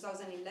grant in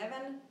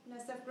 2011, an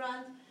SF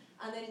grant.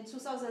 And then in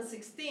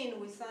 2016,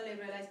 we suddenly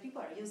realized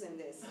people are using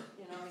this.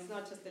 It's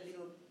not just a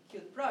little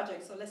cute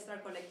project, so let's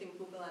start collecting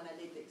Google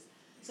Analytics.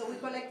 So we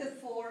collected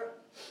for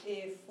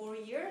 4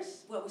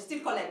 years. Well, we're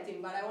still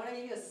collecting, but I want to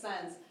give you a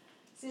sense.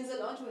 Since the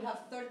launch, we have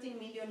 13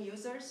 million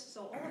users.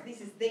 So all of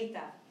this is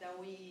data that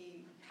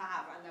we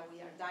have and that we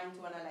are dying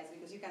to analyze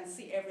because you can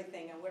see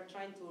everything, and we're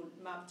trying to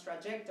map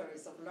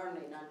trajectories of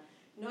learning. And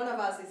none of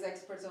us is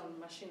experts on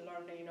machine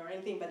learning or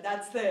anything, but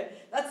that's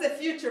the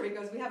future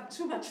because we have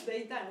too much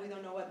data and we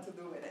don't know what to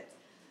do with it.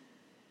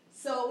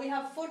 So we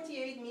have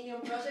 48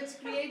 million projects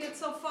created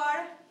so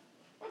far.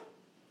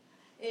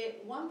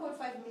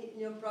 1.5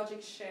 million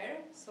projects share.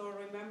 So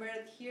remember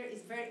here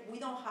we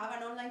don't have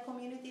an online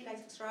community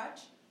like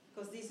Scratch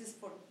because this is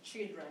for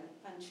children,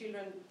 and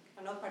children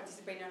cannot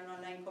participate in an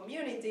online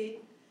community.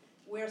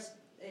 We're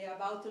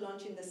about to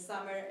launch in the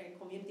summer a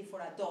community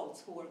for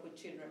adults who work with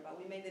children, but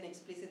we made an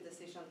explicit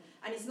decision.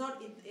 And it's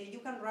not, you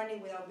can run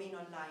it without being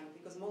online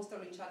because most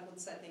early childhood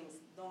settings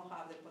don't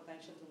have the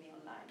potential to be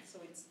online. So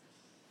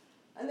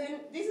and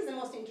then this is the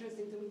most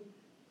interesting to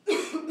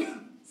me.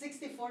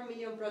 64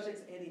 million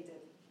projects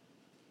edited.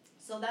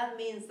 So that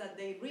means that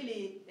they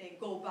really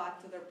go back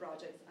to their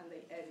projects and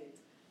they edit.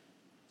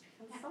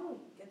 Can someone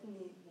get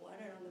me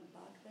water on the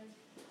back there?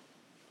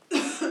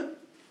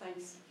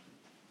 Thanks.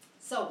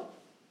 So,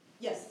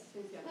 yes,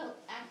 Cynthia. Well,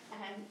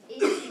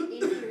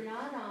 if you're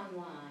not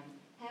online,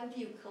 how do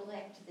you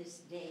collect this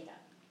data?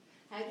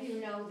 How do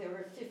you know there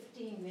were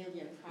 15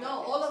 million projects? No,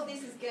 all of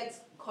this gets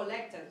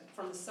collected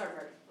from the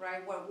server,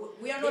 right?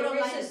 We are not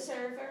online. There is a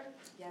server?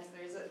 Yes,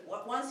 there is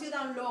once you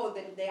download,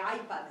 the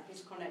iPad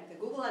is connected.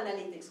 Google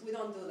Analytics, we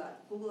don't do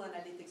that. Google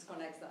Analytics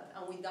connects that,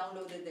 and we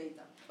download the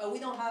data. But we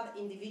don't have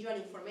individual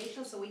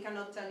information, so we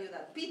cannot tell you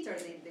that Peter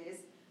did this,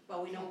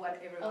 but we know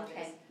what everyone is.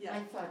 Okay, Yeah. I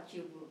thought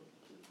you were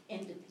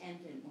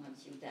independent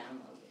once you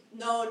downloaded.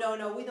 No,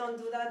 we don't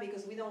do that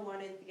because we don't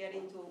want it to get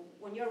into,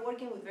 when you're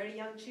working with very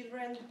young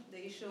children,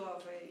 the issue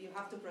of you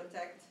have to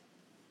protect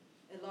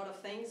a lot of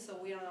things, so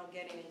we are not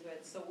getting into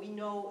it. So we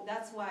know,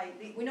 that's why,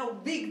 we know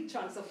big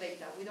chunks of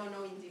data, we don't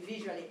know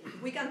individually.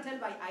 We can tell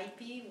by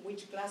IP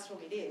which classroom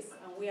it is,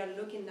 and we are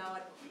looking now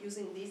at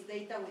using this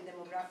data with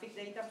demographic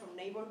data from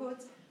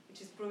neighborhoods,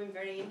 which is proving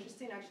very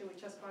interesting. Actually, we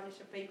just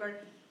published a paper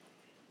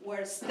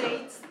where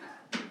states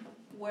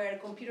where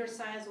computer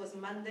science was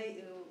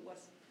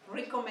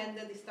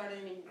recommended, they started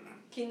in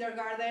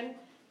kindergarten,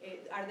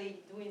 are they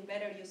doing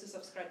better uses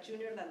of Scratch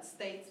Junior than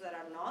states that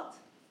are not?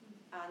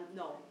 And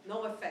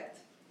no effect,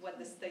 what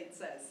the state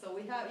says. So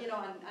we have,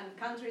 and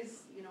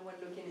countries,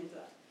 we're looking into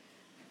that.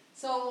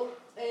 So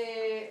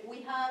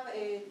we have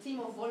a team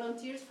of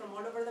volunteers from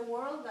all over the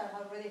world that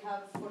already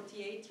have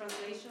 48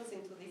 translations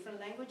into different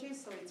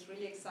languages, so it's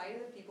really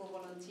exciting. People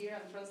volunteer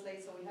and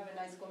translate, so we have a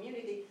nice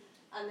community.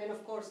 And then,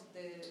 of course,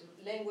 the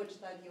language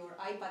that your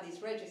iPad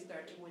is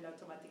registered, it will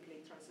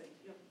automatically translate.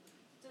 Yeah.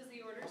 Does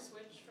the order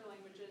switch for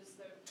languages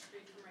that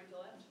read from right to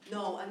left?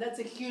 No, and that's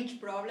a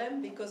huge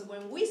problem because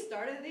when we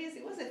started this,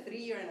 it was a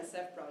 3-year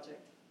NSF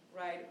project,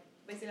 right?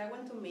 Basically, I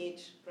went to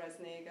Mitch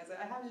Kresnik. I said,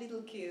 I have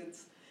little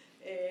kids.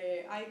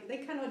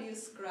 They cannot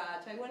use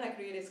Scratch. I want to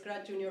create a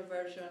Scratch Junior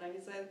version. And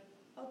he said,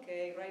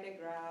 okay, write a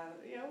grant.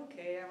 Yeah,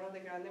 okay, I wrote the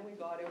grant, then we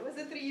got it. It was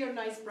a 3-year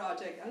nice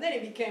project. And then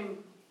it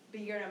became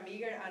bigger and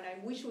bigger, and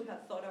I wish we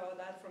had thought about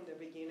that from the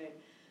beginning.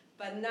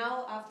 But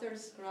now, after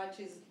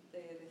Scratch is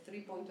the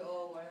 3.0,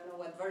 or I don't know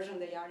what version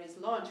they are, is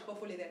launched,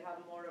 hopefully they have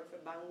more of a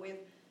bandwidth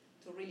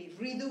to really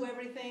redo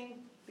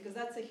everything, because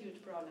that's a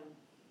huge problem.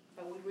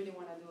 But we really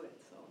want to do it,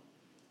 so.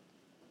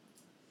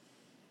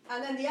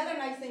 And then the other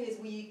nice thing is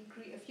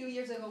a few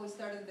years ago, we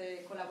started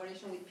the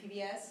collaboration with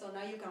PBS, so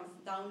now you can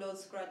download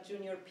Scratch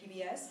Junior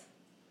PBS,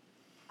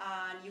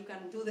 and you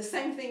can do the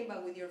same thing,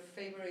 but with your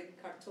favorite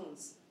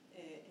cartoons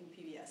in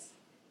PBS.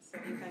 So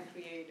you can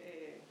create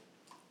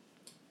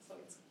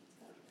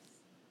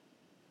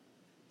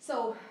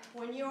so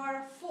when you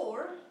are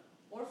 4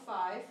 or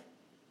 5,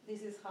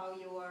 this is how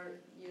you are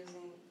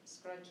using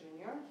Scratch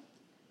Junior.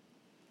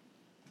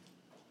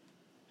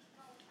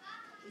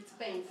 It's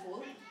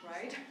painful,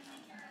 right?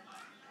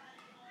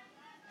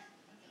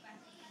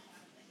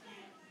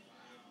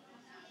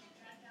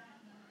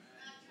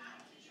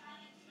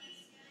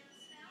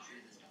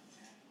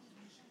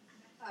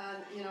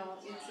 And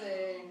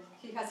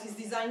he has his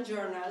design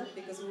journal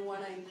because we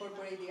want to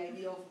incorporate the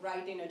idea of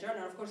writing a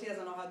journal. Of course, he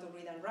doesn't know how to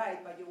read and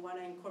write, but you want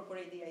to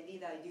incorporate the idea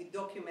that you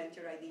document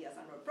your ideas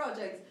and your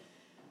projects.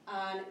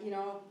 And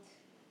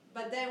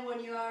but then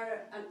when you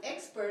are an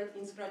expert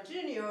in Scratch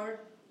Junior,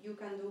 you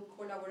can do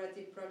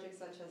collaborative projects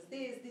such as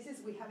this.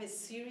 We have a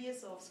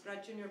series of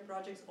Scratch Junior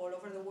projects all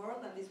over the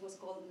world, and this was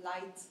called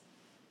Light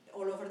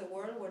all over the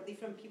world, where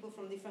different people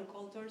from different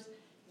cultures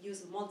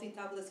use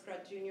multi-tablet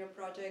Scratch Junior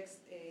projects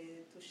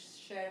to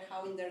share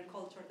how in their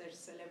culture they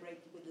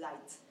celebrate with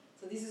light.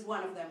 So this is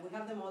one of them. We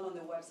have them all on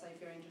the website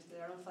if you're interested.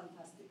 They're all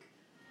fantastic.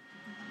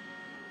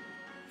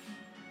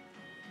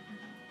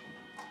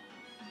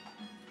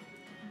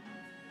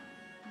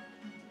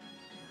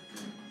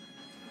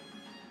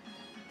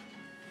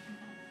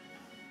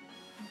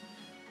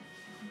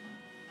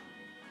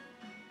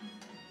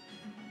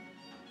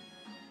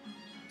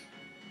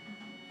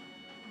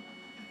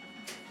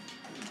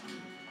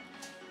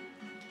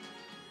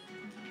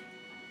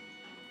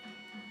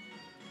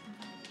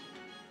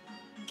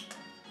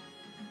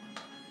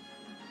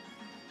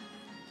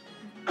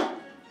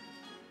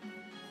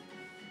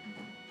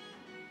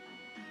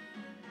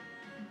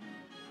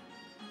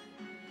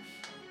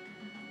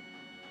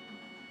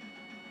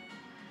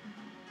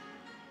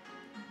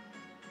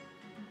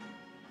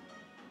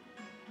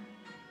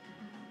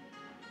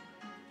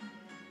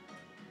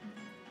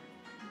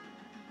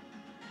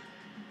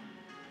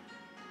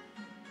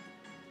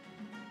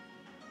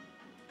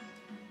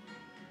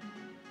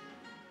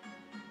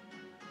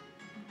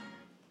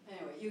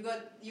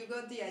 You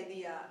got the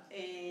idea.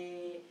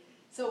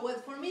 So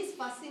what for me is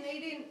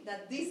fascinating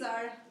that these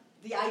are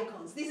the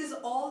icons. This is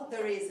all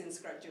there is in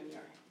Scratch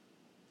Junior.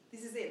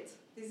 This is it.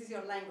 This is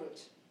your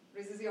language.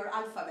 This is your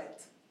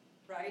alphabet,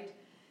 right?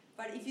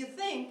 But if you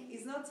think,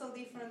 it's not so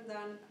different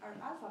than our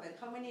alphabet.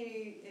 How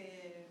many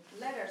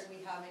letters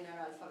we have in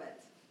our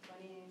alphabet?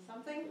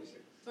 20-something?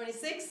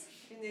 26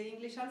 in the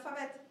English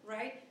alphabet,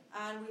 right?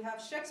 And we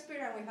have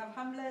Shakespeare, and we have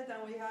Hamlet,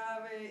 and we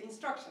have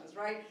instructions,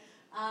 right?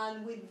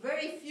 And with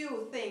very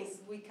few things,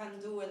 we can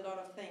do a lot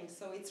of things.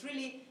 So it's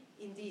really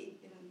in the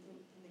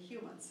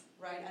humans,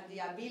 right? And the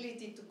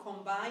ability to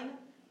combine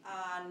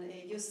and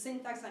use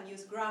syntax and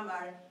use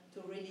grammar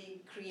to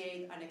really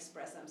create and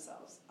express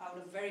themselves out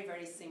of very,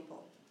 very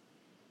simple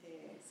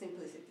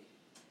simplicity.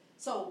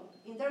 So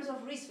in terms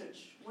of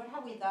research, what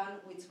have we done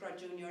with Scratch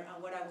Junior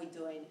and what are we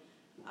doing?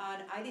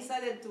 And I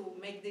decided to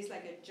make this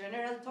like a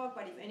general talk,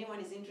 but if anyone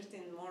is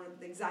interested in more of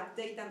the exact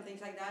data and things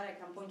like that, I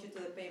can point you to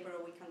the paper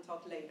or we can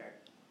talk later.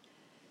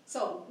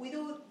 So we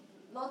do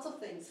lots of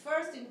things.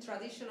 First, in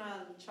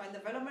traditional child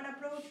development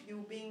approach,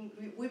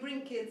 we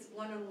bring kids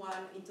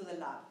one-on-one into the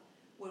lab,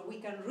 where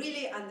we can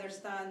really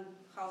understand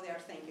how they are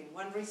thinking.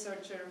 One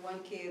researcher,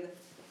 one kid,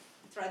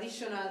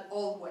 traditional,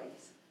 old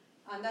ways.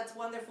 And that's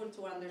wonderful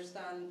to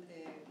understand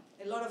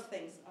a lot of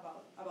things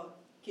about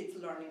kids'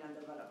 learning and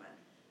development.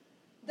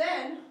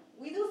 Then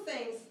we do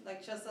things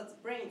like just as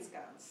brain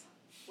scans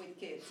with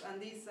kids,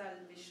 and this I'll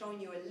be showing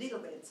you a little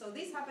bit. So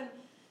this happened,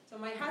 so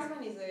my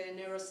husband is a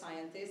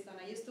neuroscientist, and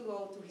I used to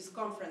go to his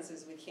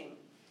conferences with him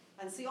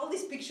and see all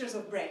these pictures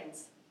of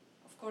brains.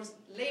 Of course,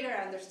 later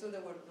I understood they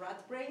were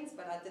rat brains,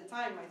 but at the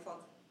time I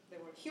thought they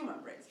were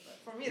human brains,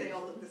 but for me they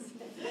all look the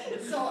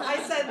same. So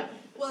I said,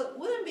 well,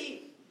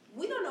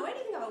 we don't know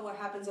anything about what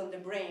happens on the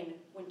brain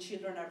when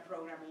children are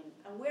programming,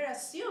 and we're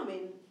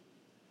assuming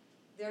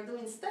they're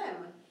doing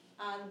STEM.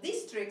 And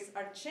districts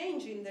are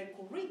changing their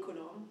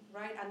curriculum,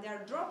 right? And they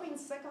are dropping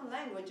second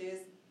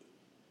languages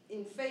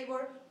in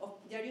favor of,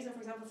 they're using, for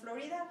example,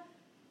 Florida,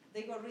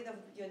 they got rid of,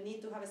 you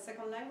need to have a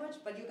second language,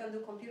 but you can do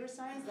computer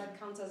science, that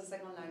counts as a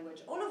second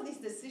language. All of these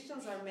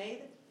decisions are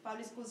made,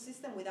 public school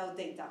system, without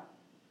data.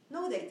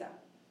 No data,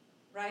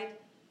 right?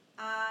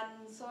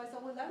 And so I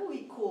thought, well, that would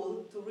be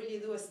cool to really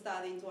do a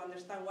study to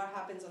understand what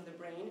happens on the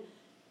brain.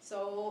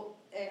 So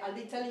I'll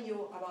be telling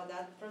you about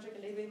that project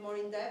a little bit more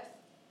in depth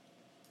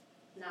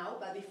now,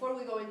 but before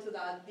we go into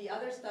that, the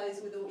other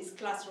studies we do is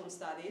classroom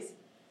studies.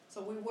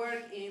 So we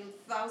work in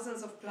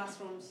thousands of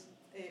classrooms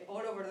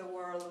all over the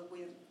world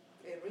with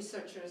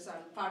researchers and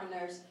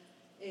partners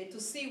to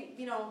see,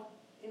 in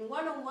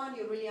one-on-one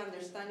you really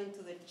understand into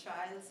the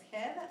child's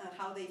head and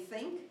how they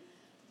think,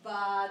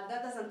 but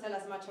that doesn't tell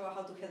us much about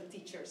how to help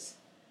teachers.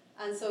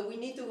 And so we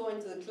need to go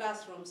into the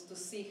classrooms to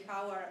see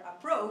how our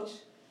approach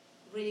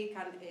really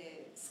can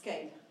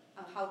scale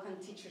and how can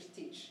teachers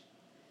teach.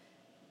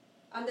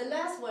 And the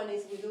last one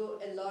is we do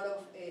a lot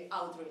of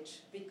outreach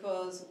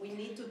because we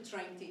need to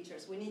train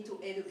teachers. We need to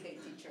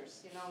educate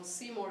teachers.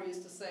 Seymour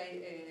used to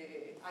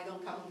say, I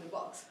don't come on the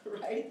box,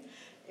 right?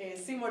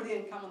 Seymour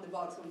didn't come on the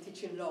box when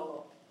teaching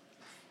Logo.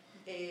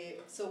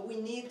 So we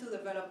need to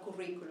develop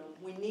curriculum.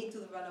 We need to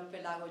develop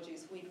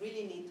pedagogies. We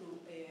really need to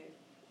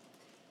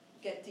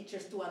get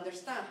teachers to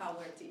understand how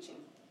we're teaching.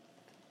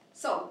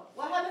 So,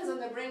 what happens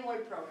on the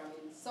brainwave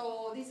programming?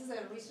 So, this is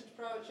a research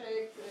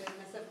project, an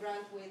SF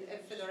grant with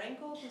Ed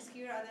Fedorenko, who's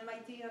here at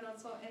MIT and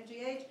also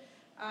MGH.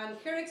 And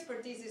her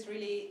expertise is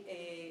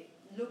really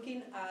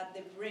looking at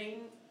the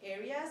brain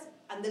areas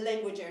and the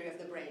language area of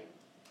the brain.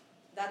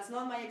 That's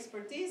not my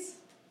expertise.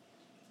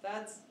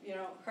 That's,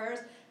 hers.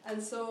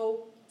 And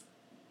so,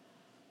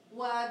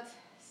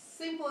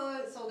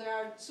 so there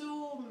are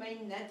two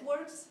main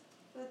networks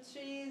that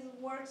she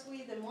works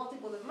with, the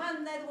multiple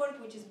demand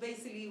network, which is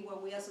basically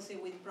what we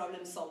associate with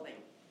problem solving,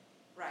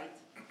 right?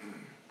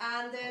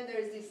 And then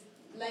there's this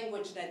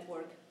language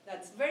network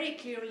that's very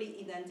clearly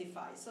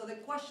identified. So the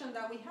question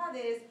that we had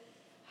is,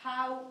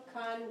 how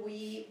can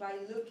we, by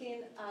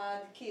looking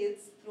at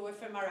kids through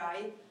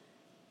fMRI,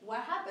 what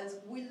happens?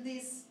 Will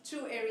these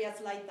two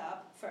areas light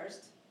up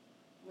first?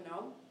 We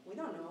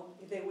don't know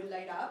if they will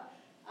light up.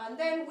 And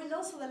then will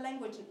also the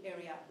language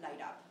area light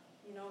up?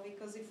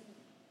 Because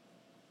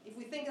if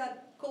we think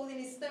that coding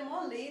is STEM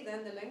only,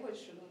 then the language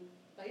shouldn't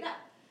light up.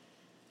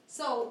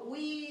 So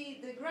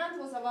the grant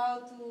was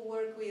about to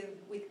work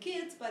with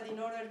kids, but in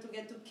order to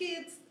get to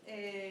kids,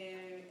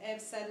 Eve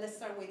said, let's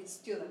start with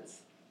students,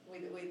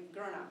 with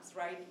grown-ups,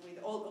 right? With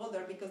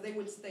older, because they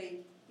will stay,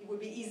 it would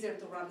be easier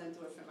to run them to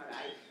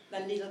fMRI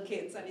than little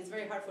kids, and it's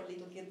very hard for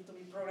little kids to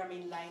be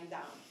programming lying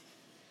down.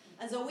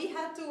 And so we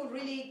had to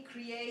really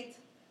create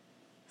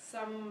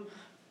some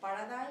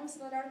paradigms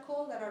that are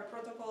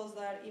protocols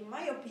that, in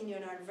my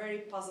opinion, are very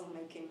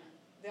puzzle-making.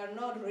 They are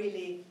not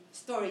really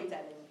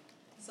storytelling.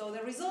 So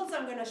the results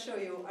I'm going to show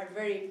you are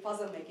very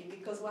puzzle-making,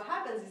 because what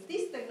happens is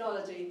this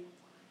technology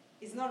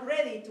is not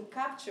ready to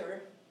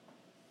capture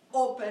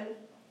open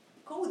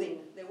coding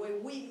the way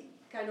we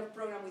kind of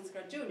program with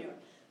Scratch Junior.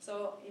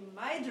 So in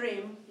my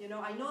dream,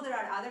 I know there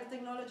are other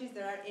technologies,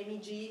 there are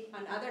MEG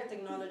and other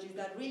technologies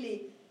that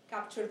really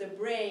capture the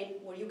brain,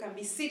 where you can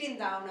be sitting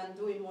down and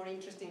doing more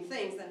interesting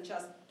things than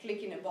just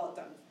clicking a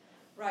button,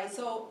 right?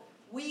 So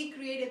we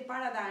created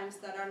paradigms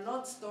that are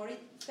not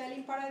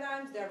storytelling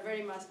paradigms, they're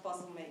very much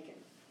puzzle-making.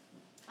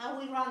 And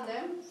we run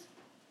them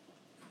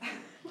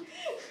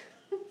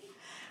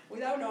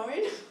without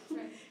knowing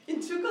in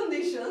two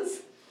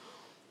conditions.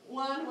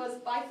 One was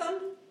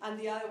Python and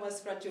the other was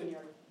Scratch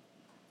Junior.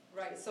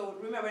 Right, so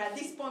remember, at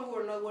this point we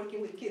were not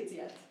working with kids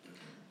yet.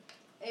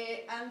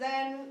 And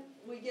then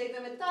we gave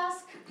them a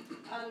task,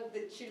 and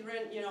the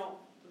children,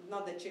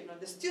 not the children,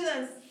 the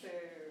students, the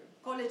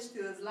college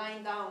students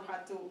lying down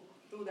had to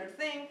do their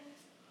thing.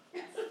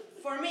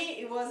 For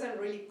me, it wasn't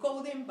really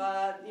coding,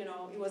 but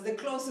it was the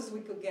closest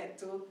we could get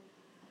to.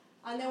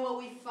 And then what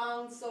we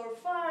found so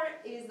far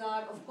is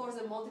that, of course,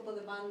 the multiple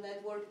demand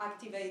network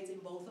activates in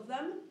both of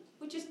them,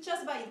 which is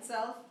just by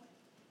itself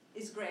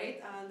is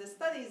great, and the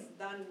study is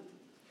done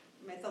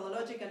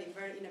methodologically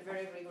in a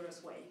very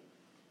rigorous way.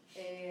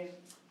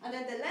 And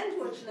then the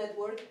language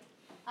network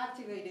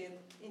activated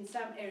in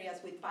some areas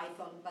with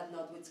Python, but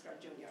not with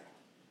Scratch Junior,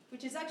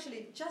 which is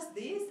actually just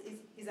this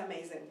is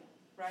amazing,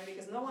 right?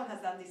 Because no one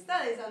has done these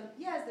studies, and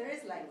yes, there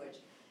is language.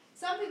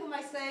 Some people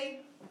might say,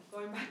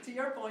 going back to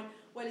your point,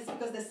 well, it's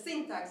because the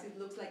syntax, it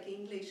looks like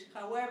English.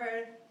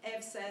 However,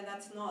 Eve said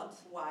that's not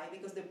why,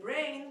 because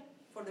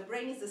for the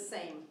brain is the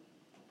same,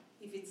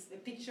 if it's a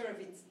picture, if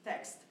it's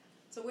text.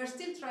 So we're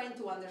still trying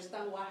to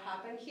understand what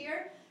happened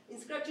here. In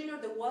Scratch Junior,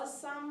 there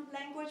was some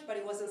language, but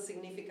it wasn't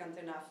significant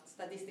enough,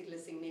 statistically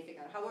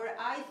significant. However,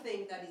 I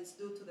think that it's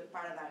due to the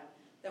paradigm,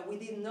 that we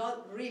did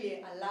not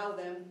really allow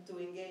them to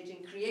engage in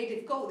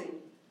creative coding,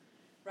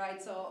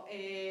 right? So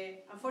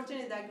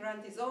unfortunately, that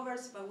grant is over,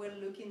 but we're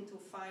looking to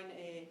find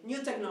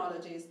new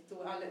technologies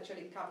to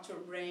actually capture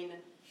brain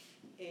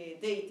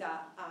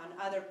data and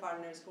other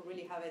partners who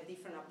really have a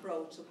different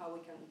approach to how we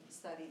can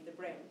study the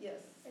brain.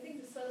 Yes? I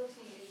think the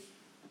subtlety is,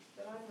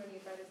 that I'm learning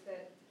about is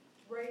that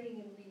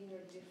writing and reading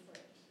are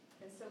different.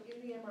 And so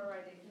in the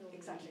MRI, they can only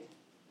Exactly. read.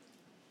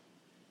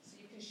 So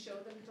you can show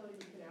them code,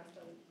 you can ask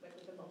them, like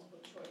with a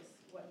multiple choice,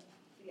 what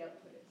the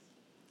output is.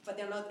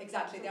 But they're not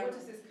exactly. So what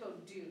does this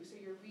code do? So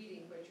you're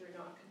reading, but you're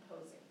not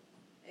composing.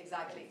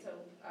 Exactly. And so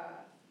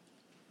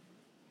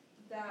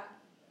that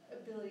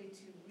ability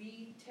to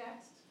read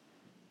text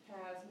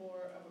has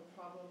more of a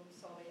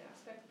problem-solving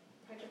aspect,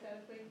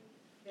 hypothetically,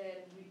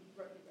 than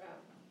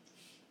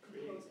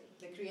composing.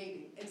 The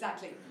creating,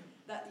 exactly.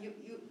 That you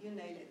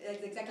nailed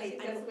it. Exactly. I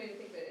think that's the way to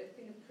think of it.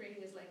 Think of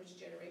creating as language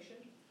generation,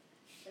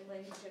 and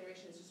language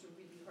generation is just a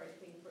really hard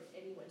thing for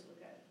anyone to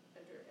look at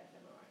under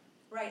fMRI.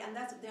 Right, and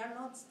they are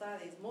not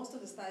studies. Most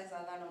of the studies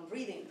are done on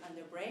reading and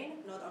the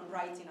brain, not on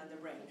writing and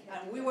the brain.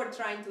 And we were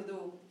trying to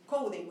do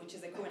coding, which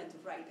is equivalent to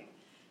writing.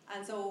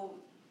 And so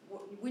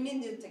we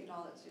need new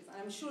technologies.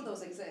 I'm sure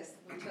those exist.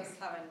 We just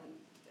haven't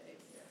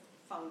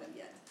found them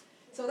yet.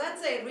 So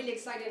that's really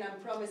exciting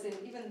and promising.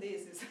 Even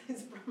this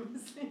is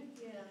promising.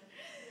 Yeah.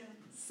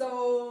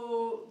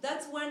 So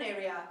that's one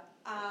area.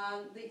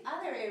 The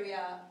other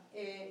area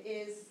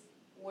is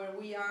where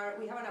we have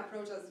an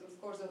approach, as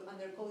of course,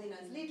 under Coding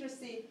as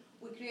Literacy.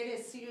 We created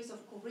a series of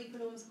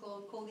curriculums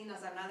called Coding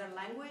as Another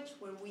Language,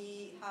 where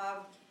we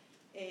have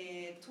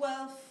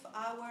 12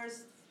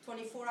 hours,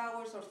 24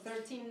 hours, or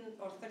 13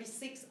 or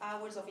 36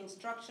 hours of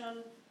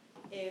instruction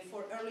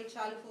for early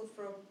childhood,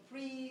 from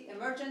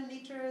pre-emergent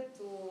literate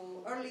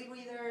to early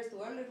readers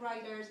to early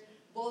writers,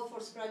 both for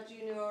Scratch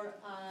Junior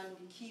and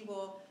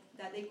Kibo,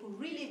 that they could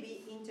really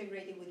be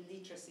integrated with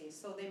literacy.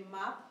 So they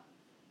map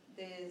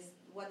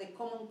what the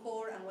Common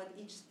Core and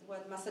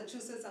what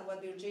Massachusetts and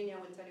what Virginia,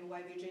 will tell you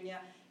why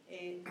Virginia,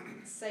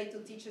 say to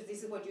teachers,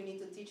 this is what you need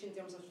to teach in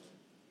terms of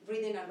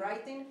reading and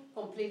writing,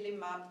 completely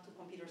mapped to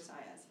computer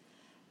science.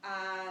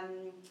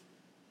 And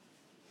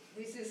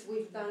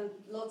we've done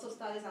lots of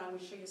studies, and I will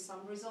show you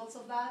some results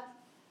of that.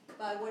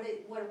 But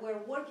what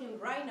we're working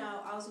right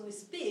now, as we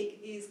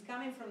speak, is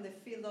coming from the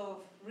field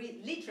of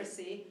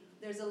literacy.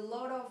 There's a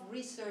lot of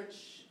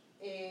research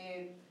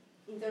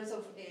in terms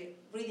of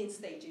reading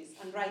stages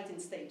and writing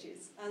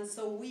stages. And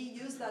so we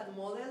use that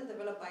model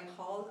developed by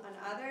Hall and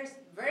others,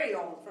 very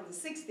old, from the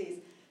 60s,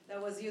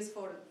 that was used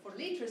for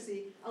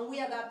literacy, and we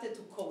adapted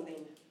to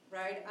coding,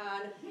 right?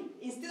 And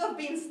instead of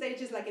being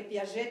stages like a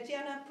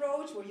Piagetian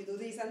approach, where you do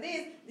this and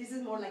this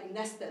is more like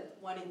nested,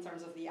 one in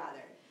terms of the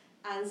other.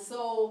 And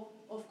so,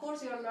 of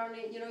course, you're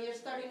learning, you're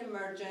starting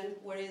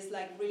emergent, where it's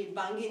like really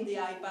banging the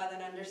iPad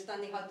and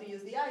understanding how to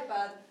use the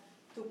iPad,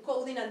 to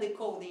coding and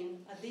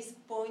decoding. At this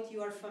point,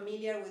 you are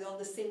familiar with all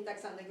the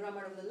syntax and the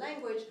grammar of the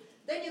language.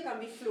 Then you can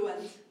be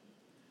fluent.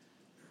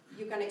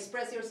 You can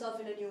express yourself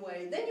in a new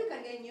way. Then you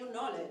can gain new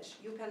knowledge.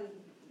 You can,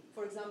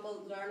 for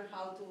example, learn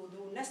how to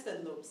do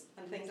nested loops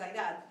and things like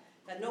that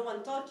no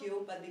one taught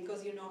you, but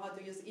because you know how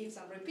to use ifs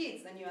and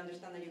repeats, then you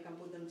understand that you can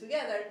put them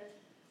together.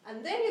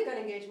 And then you can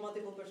engage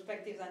multiple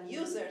perspectives and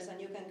users,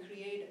 and you can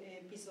create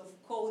a piece of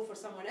code for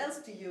someone else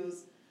to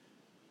use.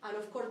 And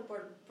of course,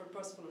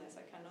 purposefulness.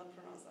 I cannot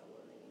pronounce that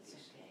word in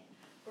English. Okay.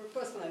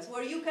 Purposefulness,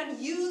 where you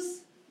can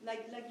use,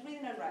 like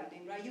reading and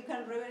writing, right? You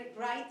can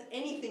write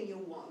anything you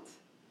want.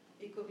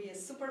 It could be a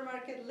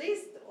supermarket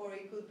list, or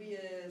it could be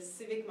a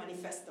civic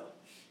manifesto,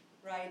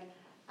 right?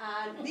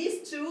 And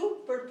these two,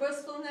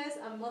 purposefulness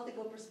and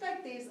multiple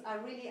perspectives, are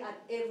really at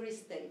every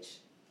stage,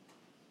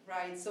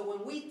 right? So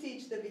when we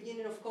teach the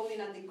beginning of coding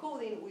and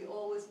decoding, we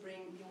always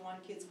you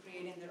want kids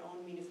creating their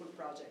own meaningful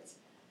projects.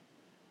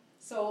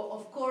 So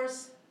of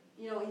course,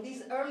 in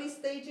these early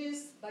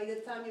stages, by the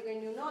time you gain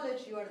new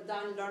knowledge, you are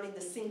done learning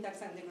the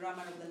syntax and the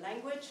grammar of the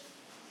language,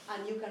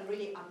 and you can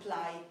really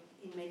apply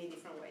in many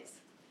different ways.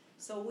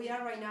 So we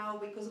are right now,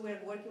 because we're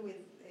working with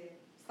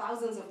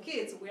thousands of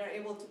kids, we are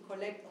able to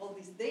collect all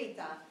this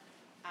data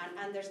and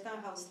understand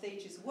how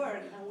stages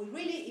work. And we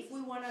really, if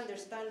we want to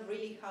understand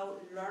really how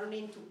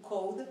learning to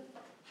code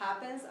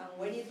happens and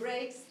when it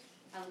breaks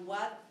and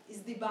what is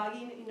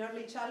debugging in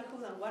early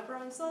childhood and what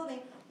problem solving,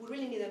 we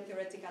really need a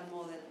theoretical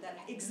model that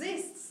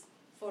exists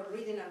for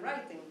reading and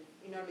writing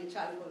in early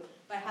childhood,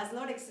 but has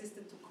not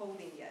existed to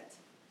coding yet.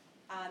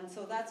 And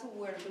so that's what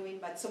we're doing,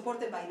 but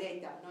supported by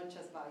data, not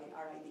just by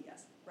our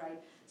ideas, right?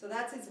 So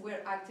that's what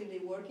we're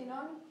actively working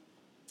on.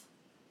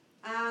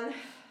 And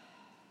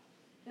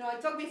I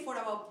talked before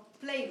about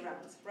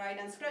playgrounds, right?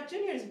 And Scratch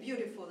Junior is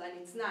beautiful and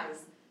it's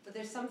nice, but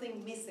there's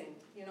something missing.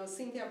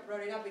 Cynthia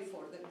brought it up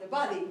before, the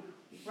body,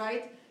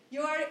 right?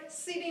 You are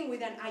sitting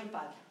with an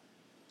iPad,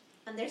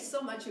 and there's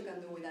so much you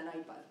can do with an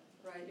iPad,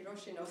 right?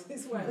 Hiroshi knows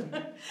this well.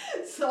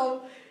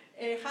 So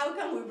how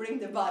can we bring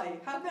the body?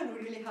 How can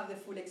we really have the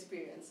full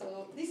experience?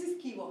 So this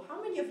is Kibo.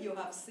 How many of you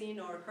have seen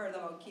or heard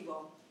about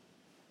Kibo?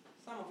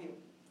 Some of you.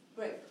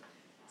 Great.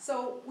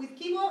 So with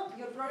Kibo,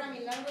 your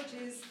programming language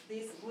is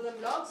these wooden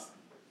blocks.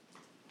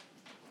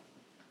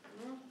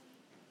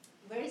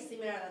 Very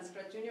similar than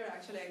Scratch Junior.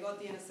 Actually, I got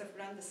the NSF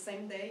grant the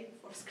same day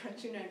for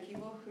Scratch Junior and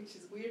Kibo, which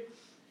is weird.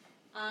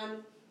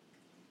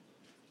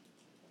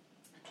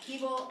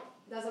 Kibo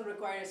doesn't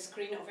require a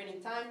screen of any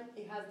time.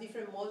 It has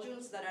different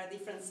modules that are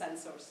different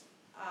sensors.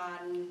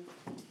 And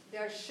they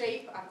are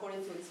shaped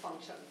according to its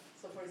function.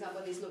 So for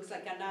example, this looks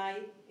like an eye,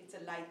 it's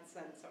a light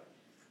sensor.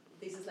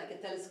 This is like a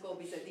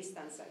telescope, it's a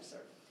distance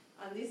sensor.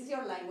 And this is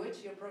your language,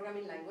 your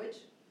programming language.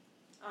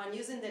 And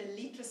using the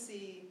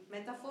literacy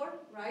metaphor,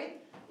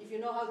 right? If you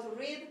know how to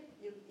read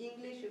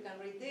English, you can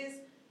read this.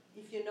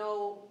 If you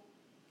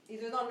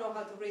don't know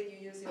how to read,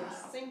 you use your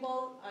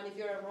symbol. And if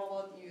you're a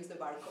robot, you use the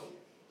barcode.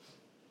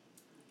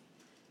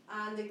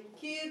 And the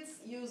kids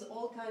use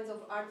all kinds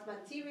of art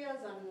materials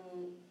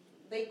and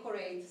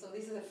decorate. So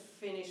this is a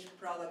finished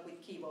product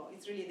with Kibo.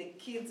 It's really the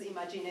kids'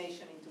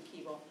 imagination into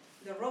Kibo.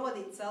 The robot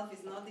itself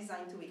is not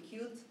designed to be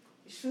cute.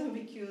 It shouldn't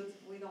be cute.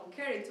 We don't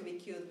care it to be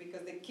cute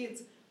because the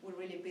kids will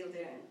really build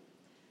it in.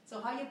 So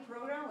how you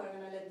program, we're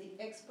going to let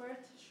the expert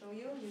show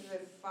you. He's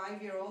a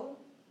 5-year-old.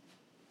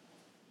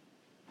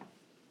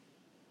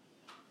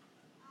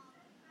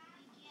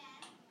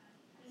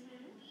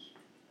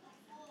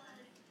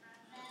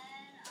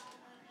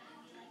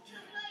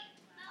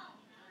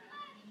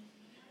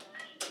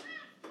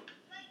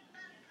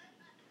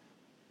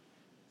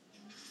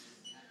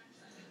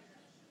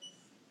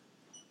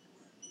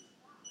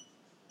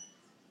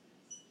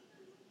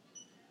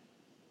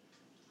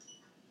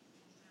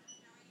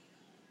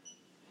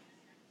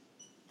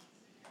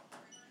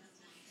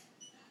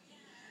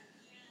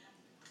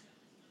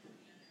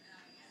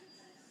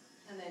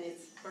 And then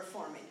it's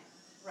performing,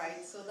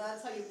 right? So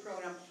that's how you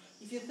program.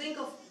 If you think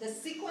of the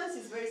sequence,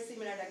 is very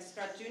similar like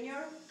Scratch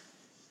Junior,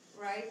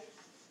 right?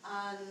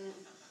 And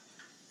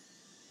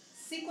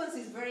sequence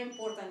is very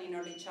important in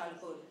early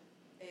childhood.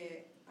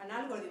 An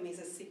algorithm is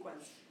a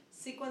sequence.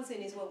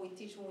 Sequencing is what we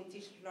teach when we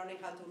teach learning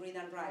how to read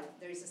and write.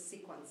 There is a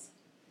sequence.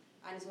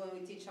 And it's when we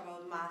teach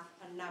about math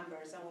and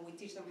numbers, and when we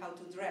teach them how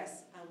to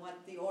dress and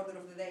what the order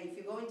of the day. If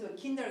you go into a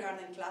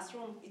kindergarten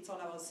classroom, it's all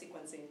about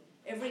sequencing.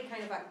 Every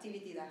kind of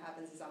activity that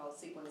happens is about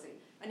sequencing.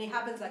 And it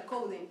happens that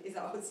coding is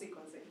about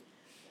sequencing.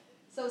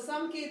 So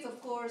some kids,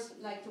 of course,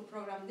 like to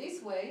program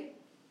this way,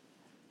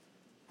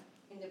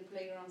 in the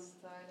playground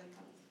style. I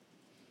can't.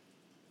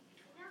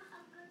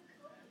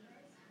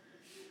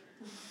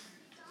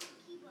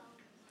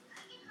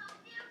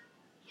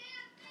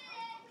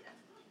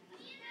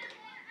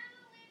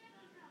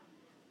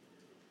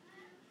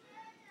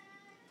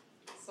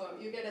 So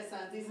you get a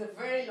sense, this is a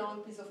very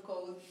long piece of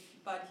code,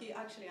 but he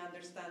actually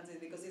understands it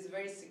because it's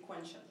very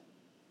sequential,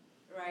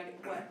 right?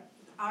 What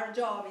our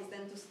job is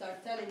then to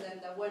start telling them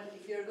that, well,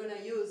 if you're going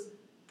to use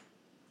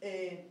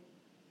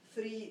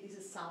this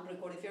is sound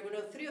record, if you're going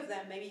to do 3 of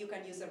them, maybe you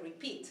can use a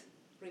repeat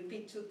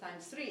 2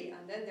 times 3,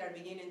 and then they're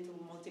beginning to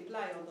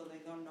multiply, although they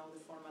don't know the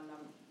formal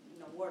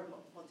word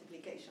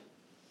multiplication.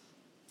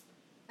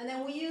 And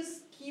then we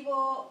use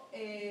Kibo,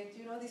 do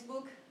you know this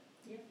book?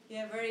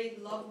 Yeah, very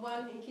loved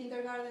one in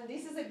kindergarten.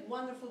 This is a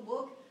wonderful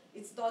book.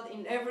 It's taught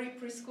in every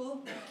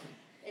preschool,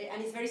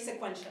 and it's very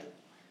sequential.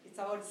 It's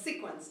about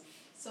sequence.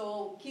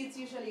 So kids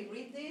usually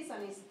read this,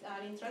 and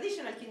in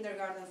traditional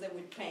kindergartens they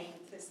would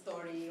paint a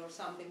story or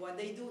something. What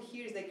they do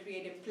here is they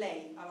create a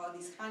play about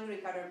this hungry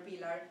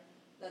caterpillar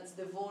that's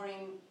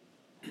devouring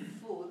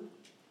food.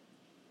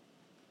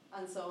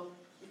 And so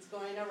it's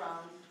going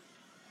around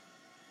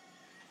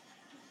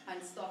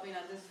and stopping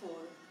at this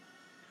food.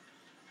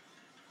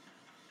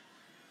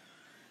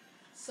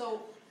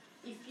 So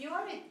if you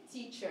are a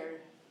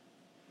teacher,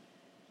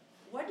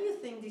 what do you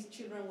think these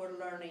children were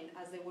learning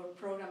as they were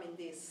programming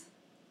this?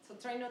 So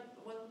try not,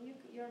 well,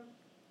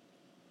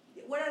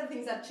 what are the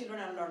things that children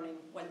are learning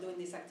while doing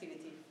this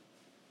activity?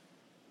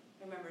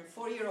 Remember,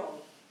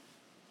 4-year-old,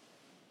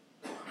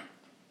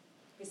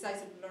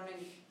 besides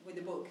learning with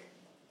the book.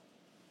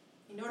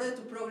 In order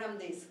to program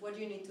this, what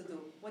do you need to do?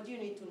 What do you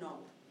need to know?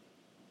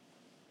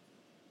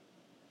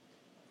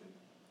 You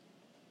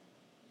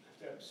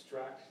have to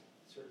abstract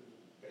certain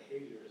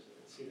behaviors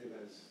and see them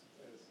as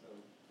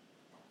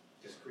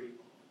discrete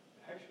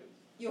actions.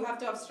 You have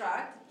to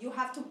abstract, you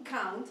have to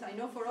count. I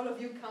know for all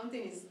of you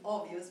counting is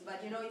obvious,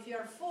 but if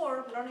you're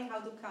 4 learning how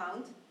to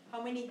count,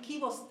 how many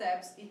Kibo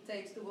steps it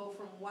takes to go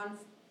from one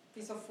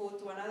piece of food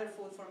to another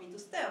food for me to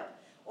step.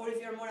 Or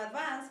if you're more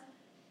advanced,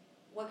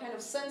 what kind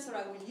of sensor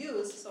I will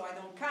use so I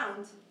don't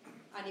count,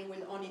 and it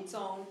will on its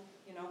own,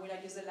 will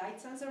I use a light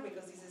sensor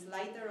because this is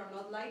lighter or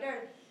not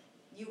lighter?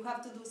 You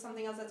have to do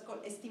something else that's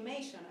called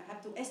estimation. I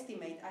have to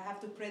estimate, I have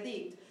to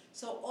predict.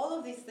 So all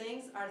of these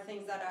things are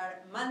things that are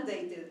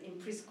mandated in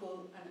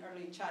preschool and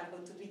early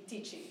childhood to be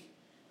teaching.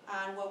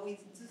 And what we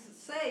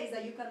say is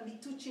that you can be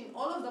teaching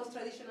all of those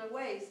traditional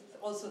ways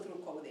also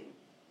through coding.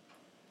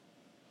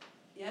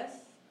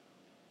 Yes?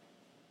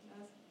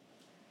 Yes.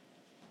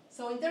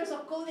 So in terms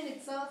of coding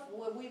itself,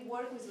 what we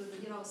work with,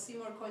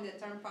 Seymour coined the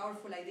term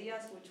powerful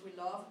ideas, which we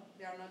love.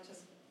 They are not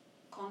just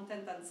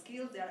content and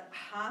skills, they are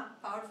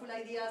powerful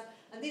ideas.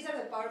 And these are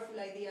the powerful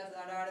ideas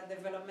that are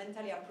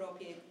developmentally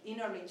appropriate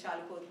in early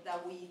childhood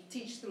that we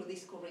teach through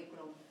this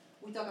curriculum.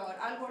 We talk about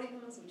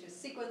algorithms, which is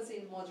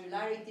sequencing,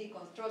 modularity,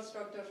 control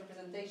structures,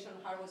 representation,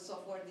 hardware,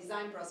 software,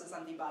 design process,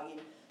 and debugging.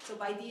 So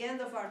by the end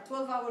of our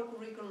 12-hour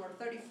curriculum or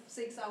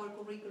 36-hour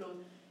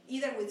curriculum,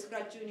 either with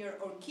Scratch Junior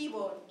or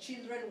Kibo,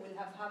 children will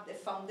have the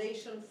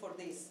foundation for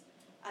this.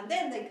 And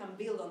then they can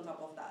build on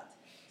top of that.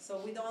 So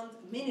we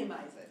don't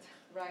minimize it,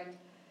 right?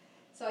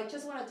 So I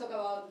just want to talk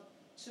about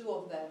 2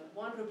 of them.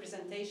 One,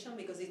 representation,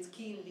 because it's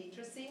key in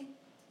literacy.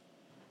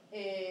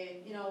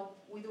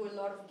 We do a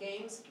lot of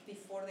games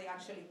before they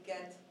actually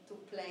get to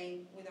play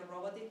with the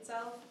robot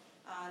itself.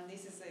 And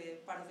this is a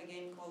part of a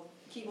game called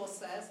Kibo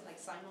Says, like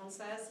Simon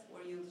Says,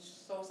 where you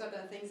show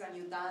certain things and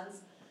you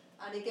dance.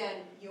 And again,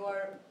 you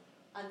are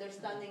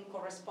understanding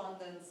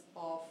correspondence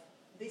of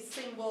this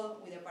symbol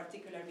with a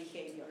particular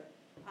behavior.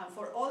 And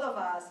for all of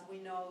us, we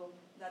know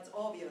that's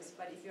obvious,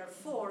 but if you're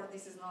 4,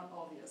 this is not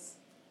obvious,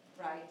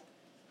 right?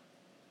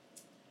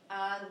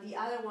 And the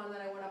other one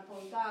that I want to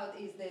point out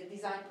is the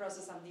design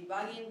process and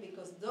debugging,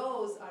 because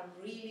those are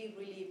really,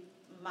 really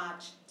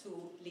matched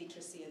to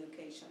literacy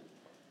education.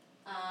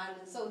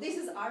 And so this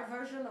is our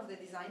version of the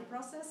design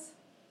process,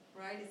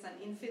 right? It's an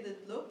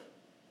infinite loop.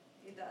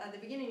 At the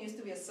beginning it used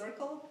to be a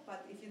circle,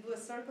 but if you do a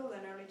circle,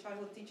 an early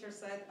childhood teacher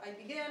said, I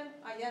began,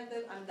 I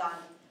ended, I'm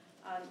done.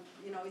 And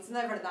it's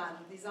never done.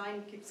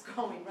 Design keeps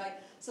going, right?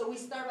 So we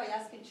start by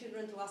asking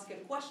children to ask a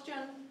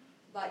question,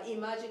 by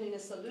imagining a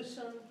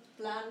solution,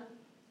 plan,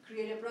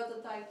 create a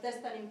prototype, test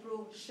and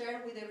improve,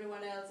 share with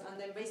everyone else,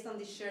 and then based on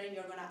this sharing,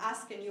 you're going to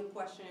ask a new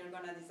question, you're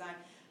going to design.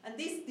 And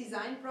this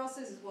design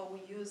process is what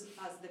we use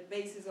as the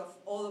basis of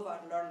all of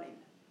our learning,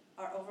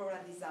 our overall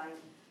design.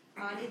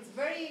 And it's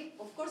very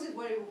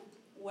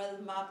well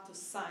mapped to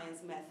science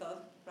method,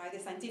 right? The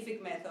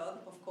scientific method,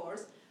 of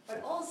course,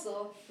 but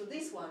also to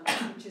this one,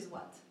 which is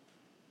what?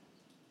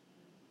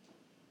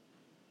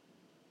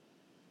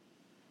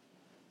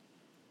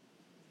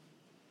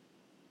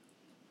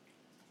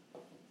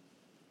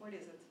 What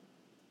is it?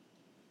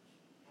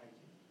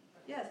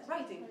 Yes,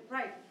 writing,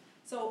 right.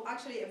 So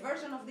actually a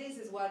version of this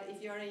is what,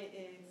 if you're in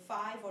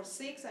 5 or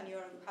 6 and you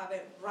have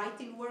a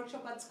writing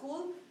workshop at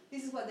school,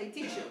 this is what they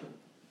teach you,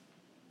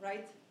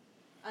 right?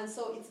 And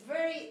so it's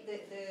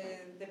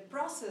the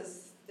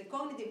process, the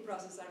cognitive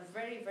process are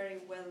very, very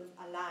well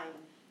aligned.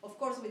 Of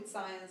course with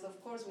science,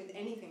 of course with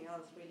anything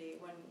else really,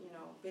 when,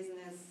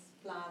 business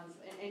plans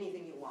and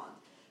anything you want.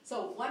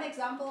 So one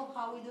example of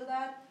how we do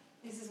that,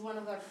 this is one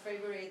of our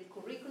favorite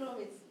curriculum,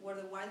 it's Where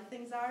the Wild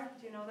Things Are.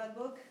 Do you know that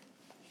book?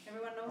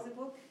 Everyone knows the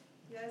book?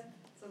 Yes?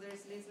 So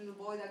there's this little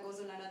boy that goes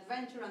on an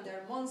adventure and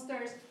there are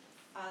monsters,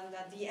 and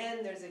at the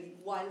end there's a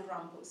wild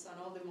rumpus and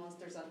all the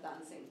monsters are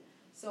dancing.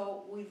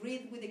 So we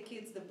read with the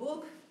kids the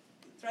book.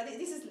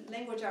 This is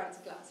language arts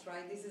class,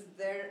 right? This is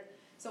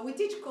so we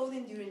teach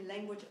coding during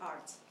language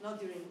arts, not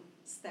during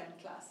STEM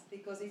class.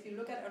 Because if you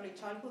look at early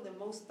childhood, the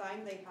most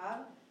time they have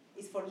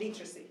is for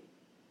literacy,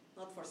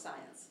 not for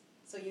science.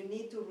 So you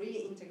need to really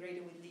integrate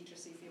it with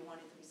literacy if you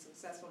want it to be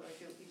successful, or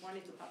if you want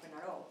it to happen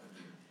at all.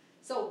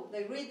 So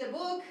they read the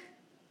book,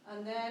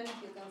 and then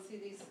you can see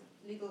this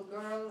little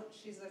girl,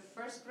 she's a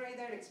first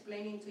grader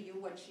explaining to you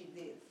what she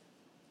did.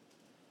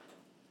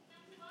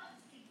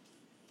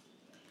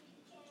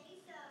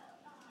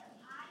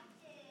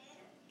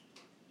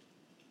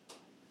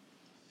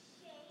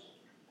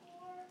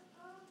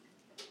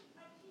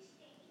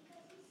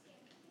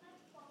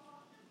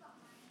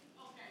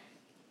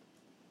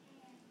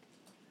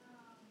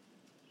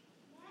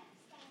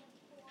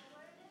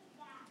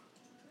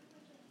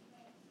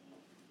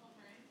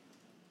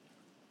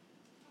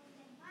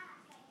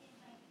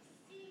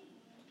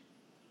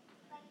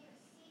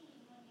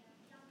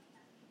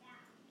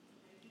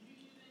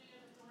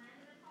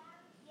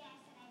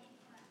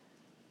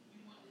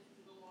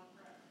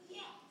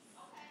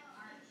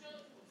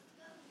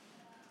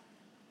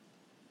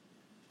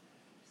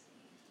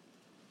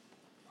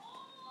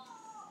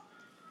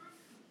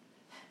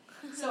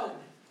 So,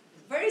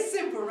 very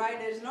simple, right?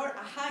 There's not a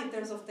high in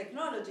terms of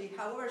technology.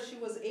 However, she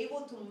was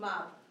able to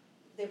map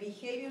the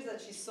behaviors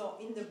that she saw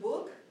in the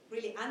book,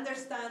 really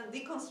understand,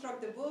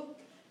 deconstruct the book,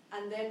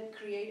 and then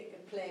create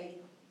a play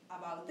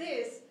about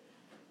this.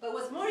 But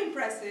what's more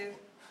impressive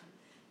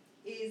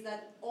is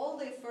that all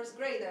the first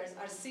graders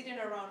are sitting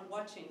around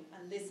watching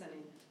and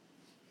listening,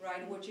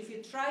 right? Which if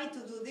you try to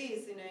do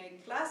this in a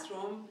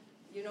classroom,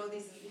 this,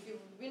 if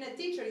you've been a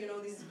teacher,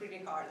 this is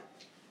pretty hard.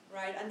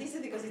 Right? And this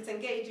is because it's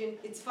engaging,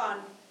 it's fun,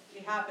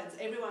 it happens.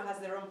 Everyone has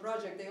their own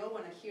project. They all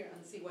want to hear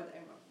and see what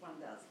everyone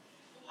does.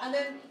 And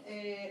then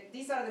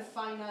these are the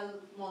final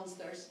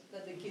monsters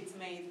that the kids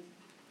made.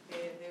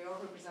 They all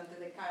represented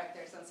the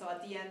characters. And so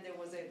at the end, there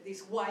was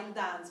this wild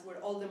dance where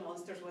all the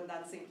monsters were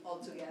dancing all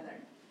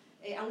together.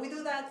 And we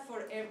do that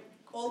for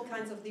all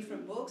kinds of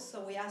different books.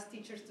 So we ask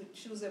teachers to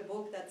choose a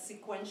book that's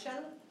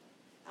sequential.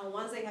 And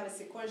once they have a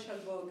sequential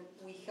book,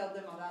 we help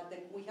them about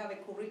that. We have a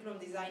curriculum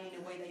designed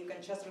in a way that you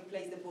can just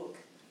replace the book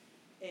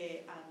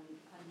and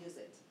use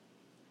it.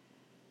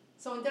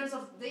 So in terms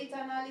of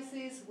data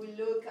analysis, we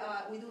do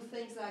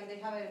things like they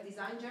have a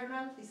design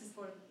journal. This is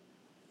for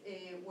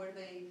where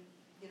they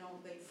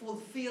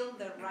fulfill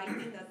their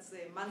writing. That's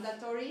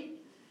mandatory.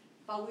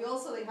 But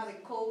they have a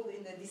code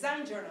in the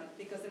design journal,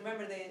 because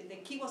remember the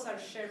keywords are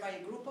shared by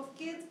a group of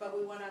kids, but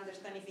we want to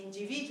understand if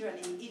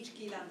individually each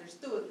kid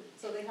understood.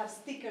 So they have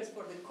stickers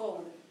for the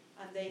code,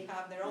 and they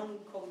have their own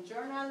code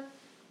journal.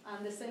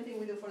 And the same thing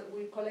we do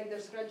we collect their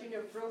Scratch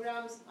Junior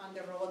programs and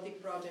their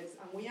robotic projects,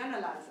 and we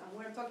analyze. And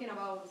we're talking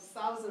about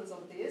thousands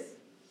of these.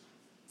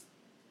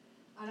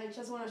 And I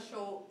just want to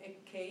show a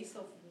case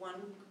of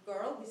one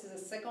girl. This is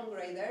a second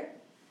grader,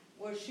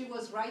 where she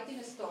was writing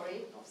a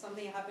story of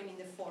something happened in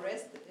the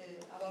forest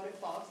about a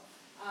fox.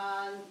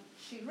 And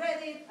she read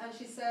it, and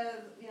she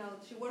said,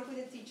 she worked with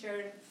the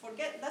teacher.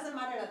 Doesn't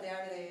matter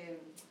that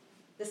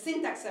the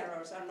syntax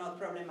errors are not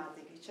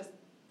problematic. It just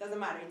doesn't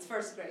matter. It's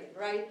first grade,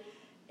 right?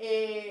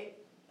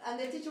 And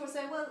the teacher would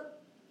say, well,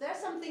 there are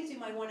some things you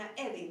might want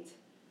to edit.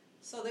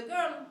 So the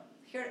girl,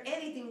 her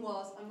editing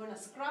was, I'm going to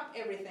scrap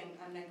everything,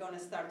 and I'm going to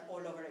start all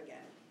over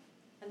again.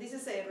 And this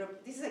is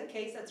a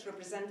case that's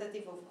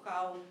representative of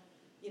how,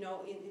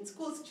 in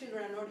schools,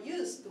 children are not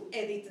used to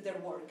edit their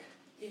work.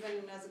 Even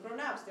as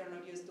grown-ups, they're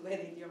not used to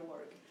edit your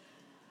work.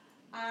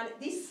 And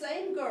this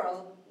same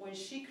girl, when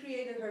she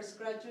created her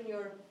Scratch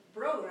Junior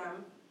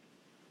program,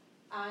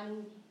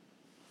 and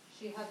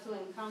she had to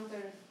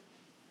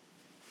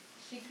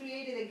she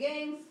created a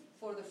game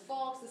for the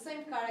fox, the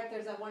same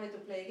characters that wanted to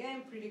play a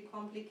game, pretty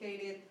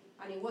complicated,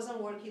 and it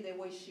wasn't working the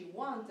way she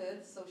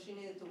wanted, so she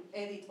needed to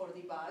edit or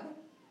debug.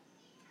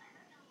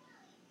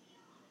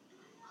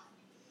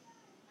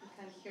 You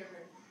can hear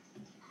her.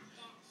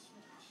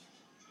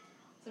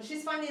 So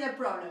she's finding a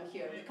problem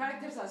here. The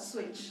characters are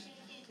switched.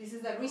 This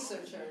is the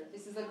researcher.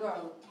 This is the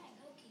girl.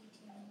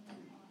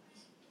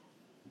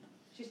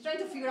 She's trying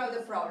to figure out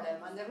the problem,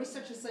 and the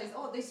researcher says,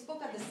 oh, they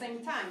spoke at the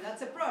same time.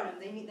 That's a problem.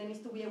 There needs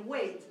to be a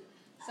wait.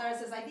 Sarah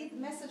says, I did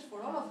message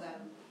for all of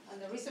them.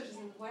 And the researcher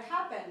says, what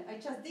happened? I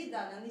just did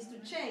that. It needs to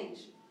change.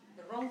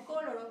 The wrong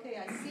color.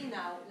 Okay, I see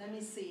now. Let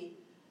me see.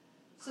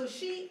 So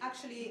she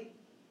actually,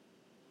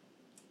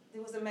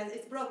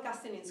 it's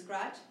broadcasting in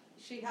Scratch.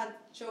 She had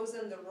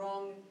chosen the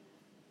wrong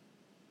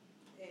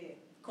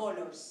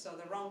colors, so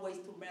the wrong ways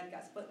to melt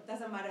gas, but it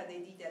doesn't matter the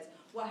details.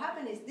 What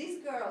happened is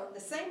this girl, the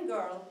same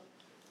girl,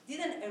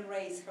 didn't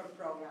erase her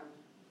program,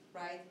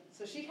 right?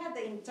 So she had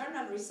the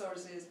internal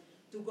resources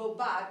to go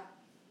back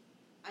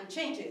and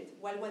change it.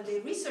 While when the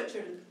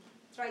researcher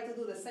tried to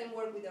do the same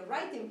work with the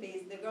writing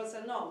piece, the girl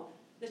said, no,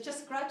 let's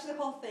just scratch the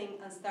whole thing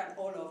and start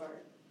all over.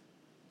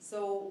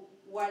 So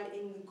while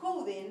in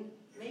coding,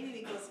 maybe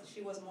because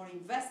she was more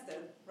invested,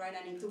 right,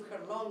 and it took her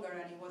longer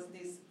and it was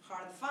this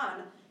hard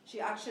fun, she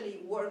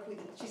actually worked with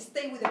it, she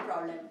stayed with the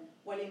problem.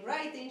 While in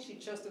writing, she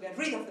chose to get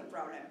rid of the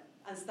problem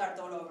and start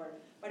all over.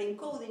 But in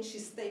coding, she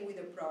stayed with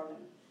the problem.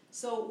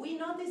 So we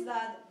noticed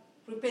that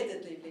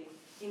repetitively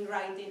in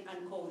writing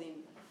and coding.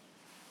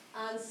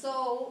 And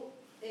so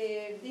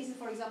this is,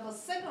 for example,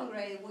 second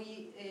grade.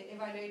 We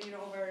evaluated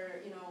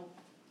over,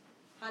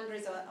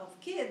 hundreds of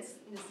kids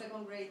in the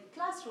second grade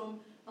classroom,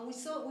 and we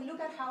look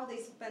at how they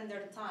spend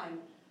their time,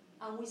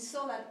 and we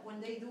saw that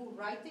when they do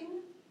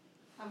writing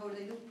and when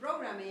they do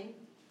programming,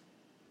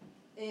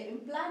 in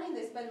planning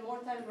they spend more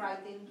time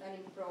writing than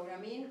in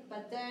programming,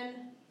 but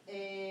then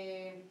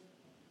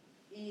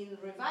in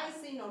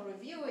revising or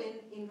reviewing,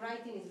 in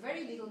writing is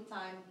very little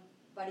time,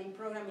 but in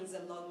programming is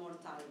a lot more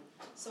time.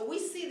 So we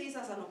see this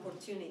as an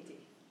opportunity,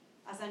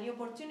 as an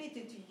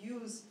opportunity to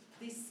use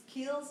these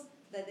skills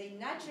that they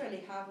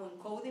naturally have when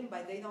coding,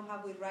 but they don't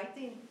have with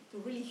writing, to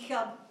really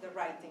help the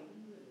writing.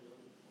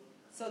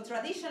 So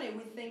traditionally,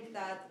 we think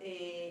that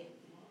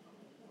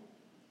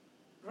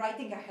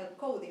writing can help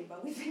coding,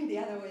 but we think the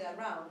other way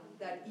around,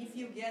 that if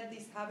you get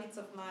these habits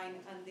of mind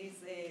and these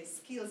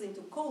skills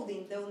into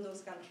coding, then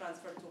those can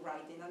transfer to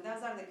writing. And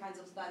those are the kinds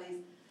of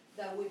studies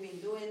that we've been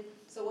doing.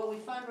 So what we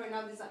found right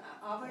now is an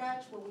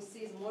average. What we see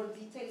is more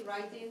detailed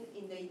writing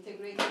in the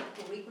integrated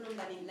curriculum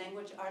than in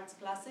language arts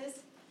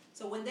classes.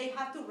 So when they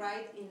have to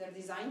write in their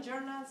design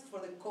journals for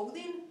the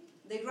coding,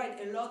 they write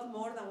a lot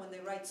more than when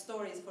they write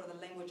stories for the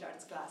language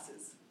arts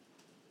classes,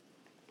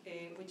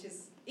 which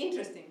is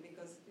interesting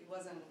because it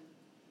wasn't,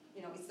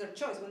 it's their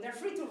choice. When they're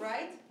free to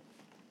write,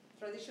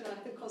 traditional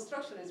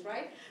constructionists,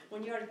 right?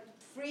 When you're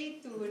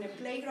free to, in a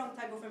playground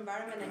type of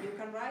environment and you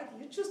can write,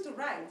 you choose to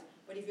write.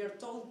 But if you're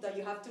told that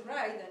you have to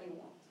write, then you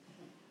won't.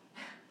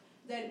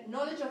 Then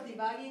knowledge of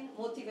debugging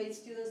motivates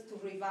students to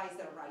revise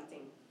their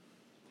writing.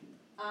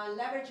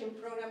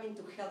 Leveraging programming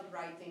to help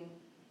writing.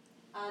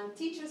 And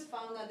teachers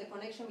found that the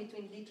connection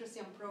between literacy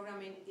and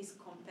programming is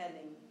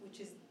compelling, which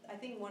is, I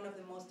think, one of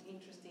the most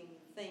interesting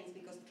things,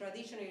 because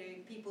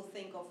traditionally people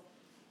think of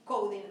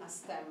coding as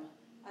STEM.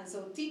 And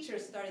so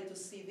teachers started to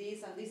see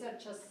this, and these are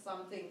just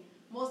something,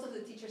 most of the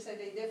teachers said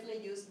they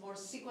definitely use more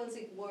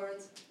sequencing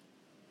words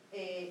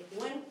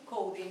when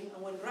coding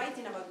and when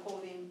writing about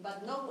coding,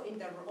 but not in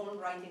their own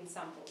writing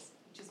samples,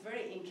 which is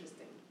very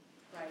interesting,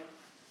 right?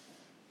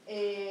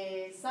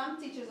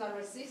 Some teachers are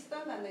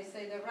resistant, and they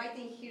say the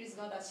writing here is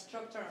not as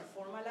structured and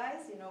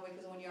formalized,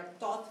 because when you are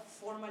taught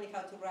formally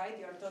how to write,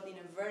 you are taught in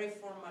a very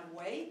formal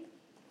way.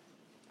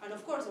 And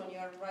of course, when you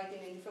are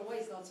writing in different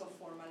ways, not so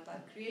formal,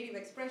 but creative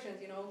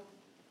expressions,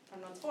 are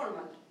not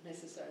formal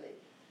necessarily.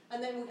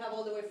 And then we have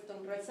all the way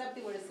from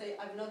receptive, where they say,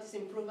 I've noticed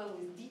improvement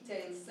with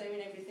details,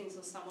 saving everything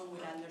so someone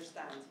will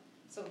understand.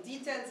 So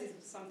details is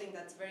something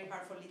that's very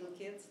hard for little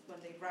kids. When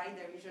they write,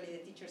 usually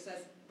the teacher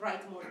says,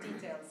 write more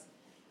details.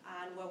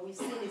 And what we've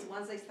seen is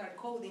once they start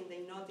coding,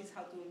 they notice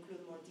how to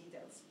include more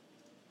details.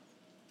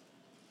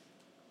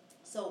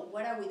 So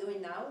what are we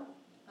doing now?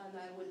 And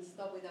I will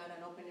stop with that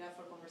and open it up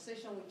for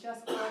conversation. We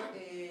just got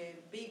a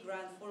big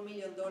grant, $4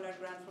 million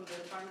grant from the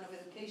Department of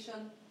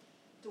Education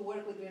to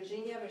work with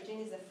Virginia.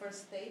 Virginia is the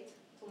first state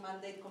to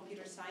mandate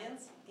computer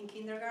science in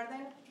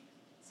kindergarten.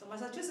 So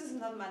Massachusetts is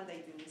not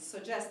mandating, it's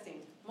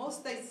suggesting.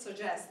 Most states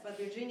suggest, but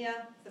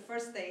Virginia, the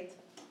first state.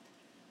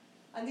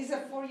 And this is a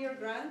 4-year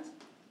grant.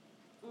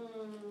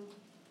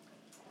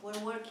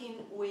 We're working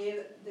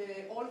with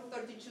all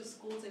 32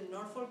 schools in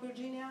Norfolk,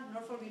 Virginia.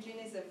 Norfolk,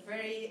 Virginia is a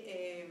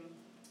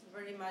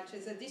very much,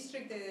 it's a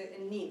district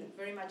in need,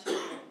 very much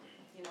needed,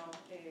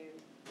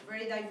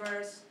 very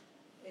diverse,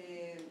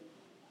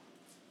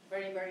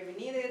 very, very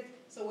needed.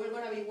 So we're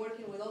going to be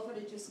working with all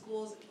 32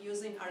 schools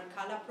using our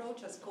CAL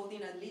approach, as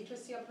coding and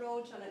literacy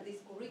approach, and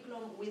this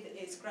curriculum with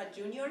Scratch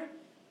Junior.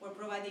 We're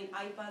providing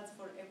iPads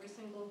for every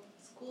single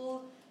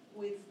school.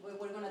 We're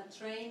going to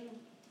train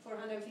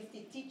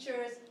 450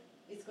 teachers.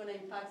 It's going to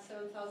impact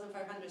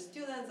 7,500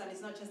 students, and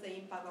it's not just the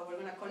impact, but we're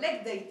going to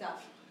collect data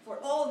for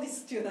all these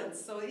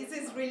students. So this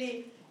is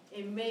really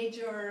a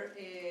major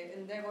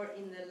endeavor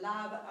in the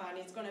lab, and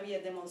it's going to be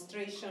a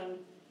demonstration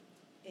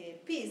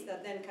piece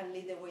that then can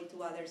lead the way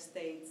to other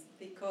states.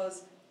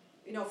 Because,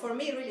 for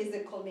me, really is the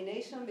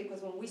culmination,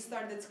 because when we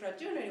started Scratch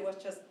Junior, it was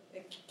just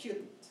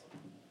cute.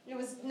 It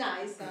was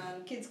nice,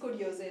 and kids could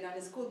use it,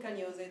 and the school can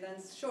use it,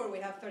 and sure, we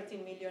have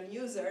 13 million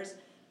users,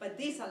 but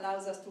this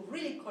allows us to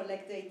really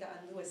collect data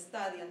and do a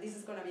study, and this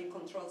is going to be a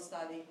controlled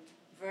study,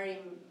 very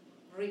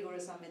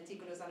rigorous and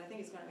meticulous, and I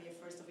think it's going to be a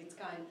first of its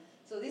kind.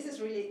 So this is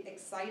really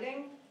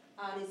exciting,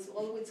 and it's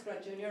all with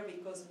Scratch Junior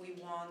because we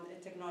want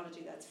a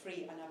technology that's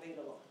free and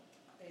available.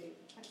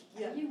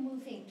 Are you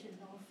moving to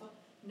Norfolk?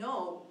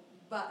 No,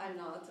 but I'm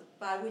not.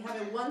 But we have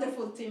a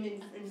wonderful team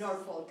in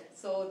Norfolk.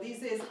 So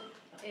this is,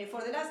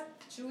 for the last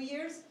 2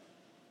 years,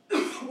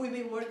 we've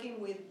been working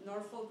with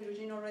Norfolk,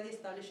 Virginia already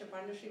established a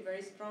partnership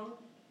very strong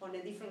on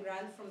a different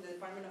grant from the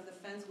Department of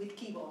Defense with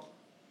Kibo,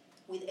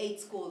 with 8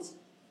 schools.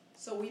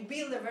 So we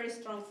built a very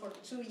strong, for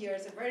 2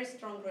 years, a very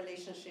strong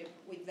relationship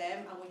with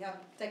them, and we have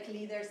tech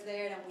leaders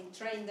there, and we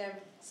train them.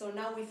 So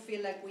now we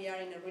feel like we are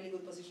in a really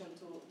good position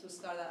to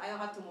start that. I don't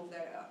have to move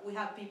there. We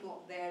have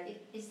people there.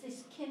 Is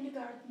this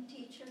kindergarten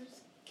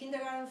teachers?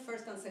 Kindergarten,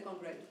 first and second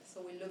grade.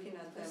 So we're looking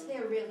at them. Because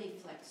they're really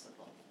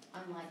flexible,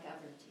 unlike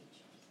other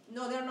teachers.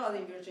 No, they're not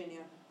in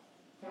Virginia.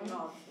 They're Hmm?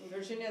 not. In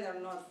Virginia,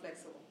 they're not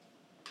flexible.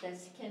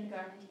 That's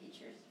kindergarten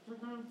teachers.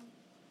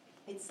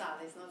 It's sad.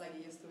 It's not like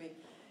it used to be.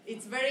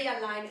 It's very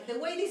aligned. The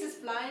way this is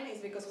flying is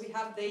because we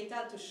have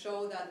data to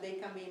show that they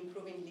can be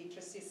improving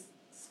literacy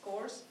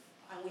scores,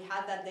 and we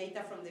had that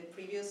data from the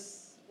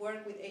previous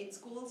work with 8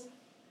 schools.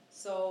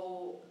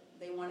 So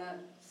they want to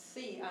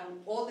see,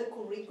 and all the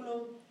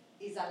curriculum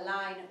is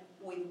aligned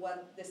with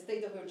what the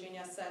state of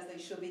Virginia says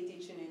they should be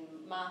teaching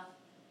in math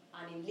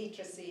and in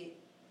literacy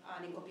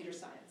and in computer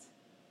science.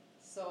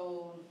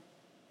 So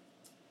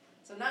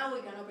now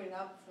we can open it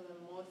up for the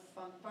more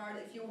fun part.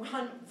 If you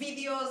want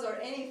videos or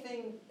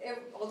anything,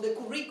 all the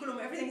curriculum,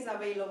 everything is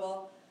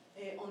available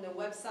on the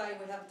website.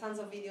 We have tons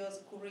of videos,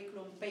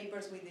 curriculum,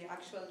 papers with the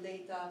actual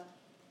data,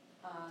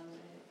 and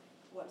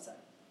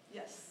website.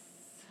 Yes.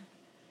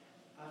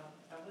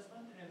 I was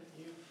wondering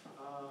if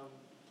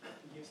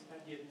you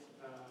studied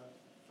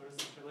for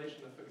instance,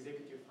 relation of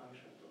executive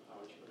function to how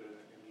children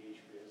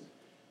engage with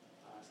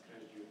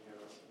Scratch Junior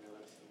or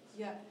similar things.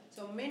 Yeah,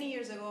 so many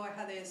years ago I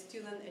had a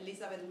student,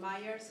 Elizabeth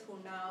Myers, who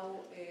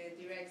now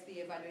directs the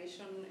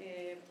evaluation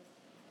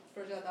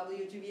project at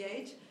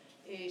WGBH.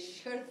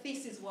 Her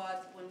thesis was,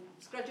 when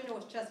Scratch Junior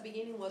was just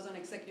beginning, was on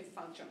executive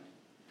function,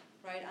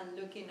 right? And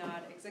looking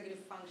at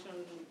executive function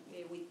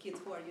with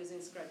kids who are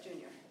using Scratch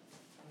Junior.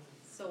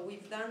 So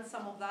we've done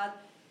some of that.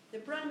 The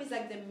problem is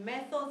like the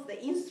methods,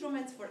 the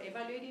instruments for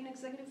evaluating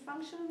executive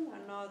function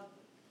are not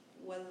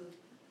well,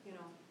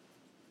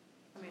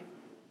 I mean,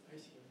 I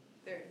see.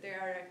 there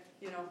are,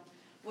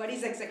 what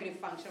is executive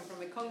function?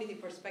 From a cognitive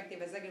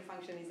perspective, executive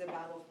function is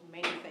about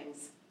many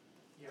things,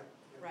 Yeah.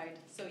 right?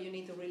 So you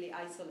need to really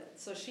isolate.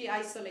 So she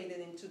isolated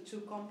into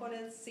 2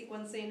 components,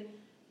 sequencing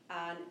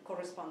and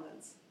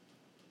correspondence.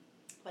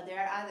 But there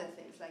are other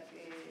things like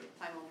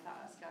time on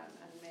task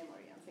and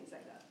memory and things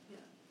like that. Yeah.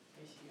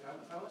 I see.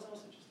 I was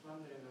also just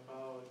wondering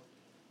about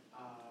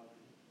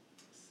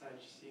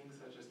such things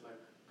such as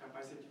like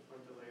capacity for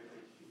delayed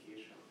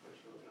gratification for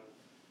children.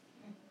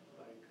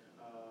 Like,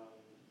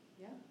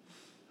 Yeah.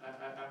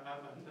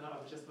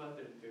 I'm just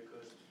wondering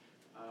because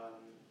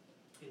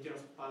in terms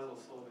of puzzle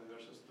solving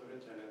versus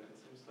storytelling, it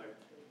seems like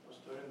for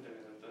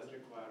storytelling it does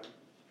require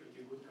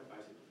pretty good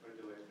capacity for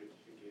delayed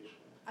gratification.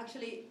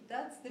 Actually,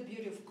 that's the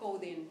beauty of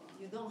coding.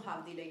 You don't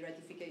have delayed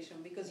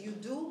gratification because you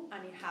do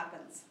and it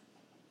happens.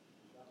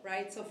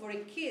 Right? So for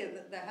a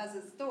kid that has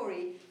a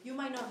story, you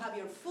might not have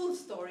your full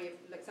story,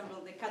 for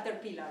example, the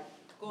caterpillar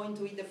going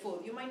to eat the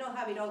food. You might not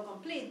have it all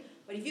complete,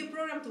 but if you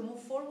program to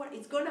move forward,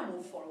 it's going to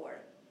move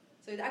forward.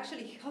 So it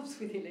actually helps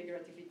with delayed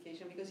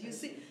gratification because you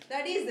see,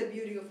 that is the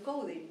beauty of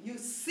coding. You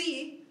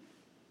see,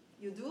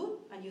 you do,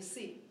 and you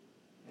see.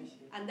 I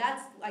see. And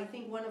that's, I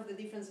think, one of the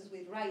differences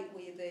with why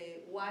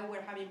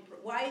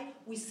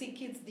we see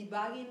kids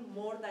debugging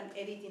more than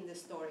editing the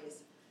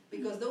stories.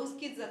 Because those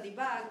kids that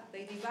debug,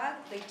 they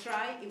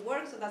try, it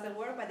works or doesn't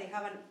work, but they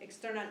have an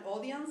external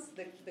audience,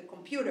 the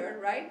computer,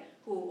 right?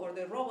 Or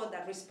the robot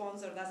that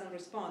responds or doesn't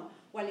respond.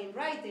 While in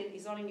writing,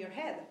 it's all in your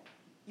head.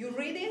 You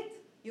read it,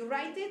 you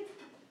write it,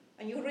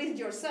 and you read it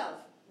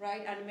yourself,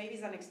 right? And maybe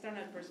it's an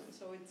external person,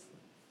 so it's,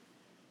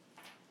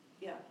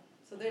 yeah.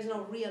 So there's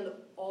no real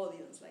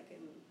audience,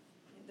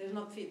 there's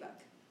no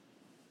feedback.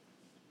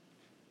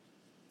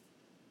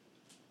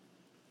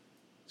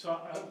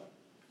 So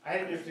I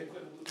had an interesting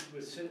question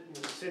with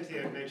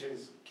Cynthia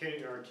mentions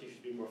kindergarten teachers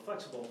should be more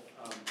flexible,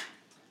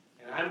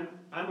 and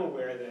I'm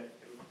aware that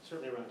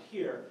certainly around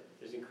here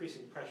there's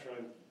increasing pressure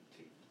on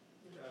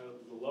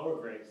the lower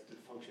grades to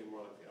function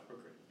more like the upper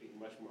grade, being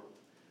much more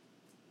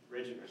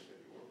rigid or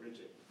more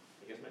rigid.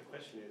 I guess my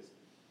question is,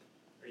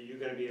 are you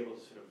going to be able to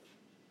sort of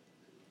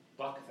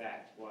buck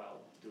that while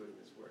doing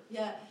this work?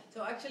 Yeah.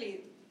 So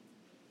actually,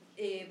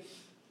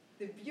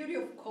 the beauty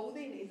of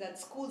coding is that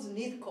schools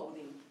need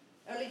coding.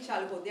 Early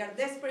childhood, they are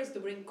desperate to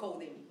bring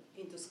coding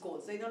into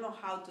schools. They don't know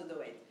how to do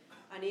it.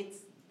 And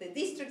the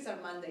districts are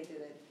mandated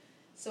it.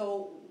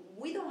 So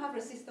we don't have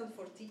resistance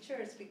for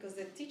teachers because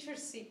the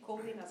teachers see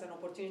coding as an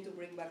opportunity to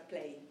bring back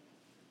play.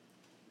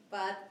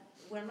 But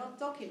we're not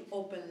talking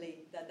openly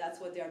that that's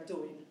what they are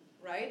doing,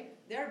 right?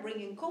 They're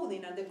bringing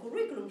coding, and the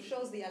curriculum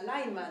shows the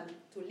alignment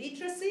to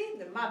literacy,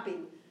 the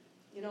mapping.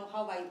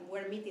 How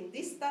we're meeting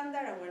this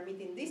standard, and we're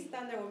meeting this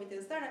standard, we're meeting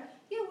this standard.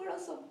 Yeah, we're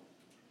also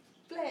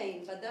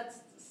playing, but that's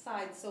the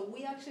side. So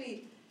we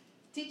actually,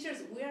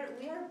 teachers, we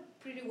are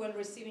pretty well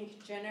receiving in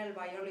general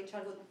by early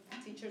childhood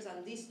teachers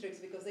and districts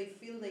because they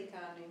feel they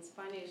can, in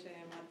Spanish,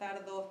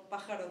 matar dos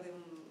pájaros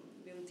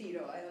un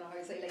tiro, I don't know how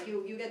you say, like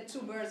you get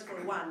two birds for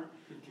one,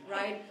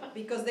 right?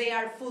 Because they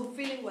are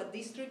fulfilling what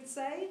districts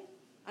say,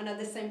 and at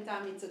the same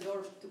time it's a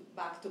door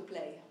back to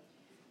play.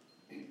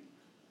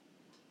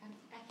 I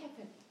have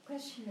a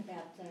question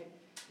about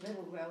the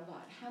little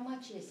robot. How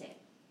much is it?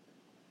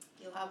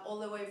 You'll have all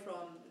the way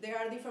from, there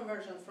are different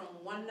versions from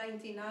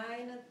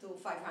 $199 to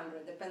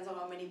 $500, depends on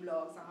how many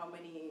blocks and how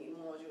many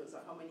modules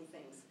or how many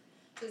things.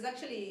 So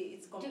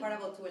it's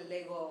comparable to a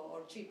Lego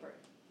or cheaper.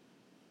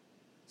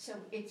 So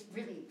it's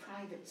really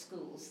private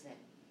schools then?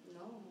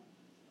 No,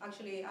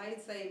 actually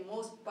I'd say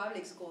most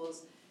public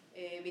schools,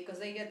 because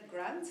they get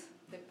grants,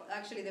 the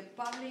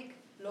public,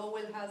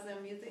 Lowell has them,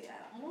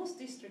 most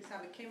districts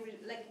have it, Cambridge,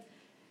 like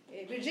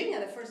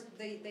Virginia,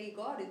 they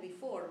got it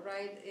before,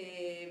 right?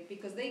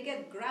 Because they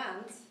get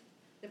grants.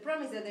 The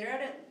problem is that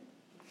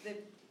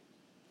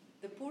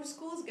the poor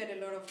schools get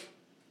a lot of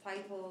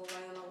title,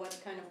 I don't know what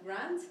kind of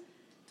grants,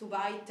 to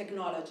buy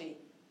technology.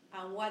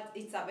 And what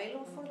it's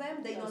available for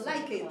them, they don't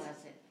like it.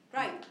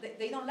 Right,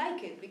 they don't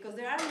like it because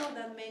there are not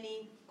that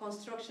many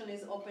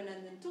constructionist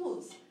open-ended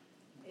tools.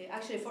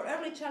 Actually, for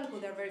early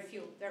childhood, there are very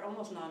few. There are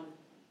almost none.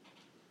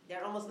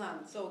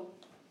 So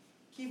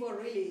Kibo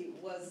really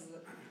was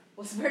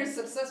very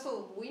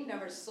successful. We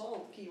never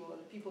sold Kibo.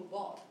 People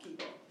bought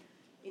Kibo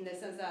in the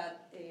sense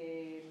that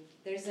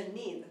there's a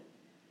need.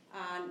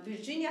 And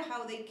Virginia,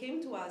 how they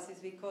came to us is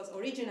because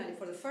originally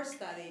for the first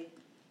study,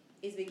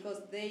 is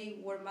because they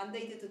were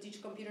mandated to teach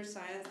computer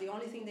science. The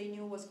only thing they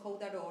knew was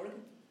code.org.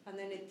 And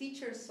then a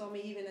teacher saw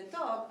me giving a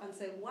talk and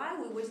said, why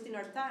are we wasting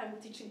our time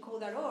teaching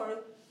code.org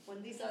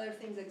when these other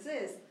things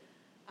exist?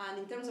 And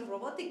in terms of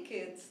robotic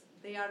kits,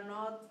 they are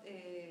not,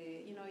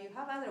 you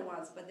have other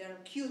ones, but they're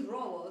cute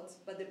robots,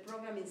 but the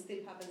programming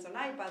still happens on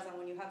iPads, and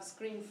when you have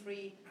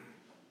screen-free,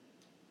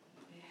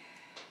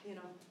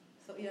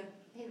 so yeah.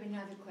 I have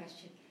another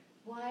question.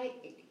 Why,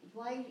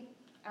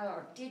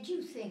 or did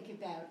you think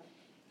about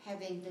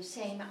having the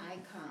same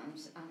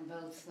icons on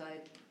both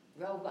the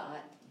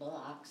robot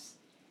blocks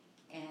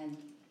and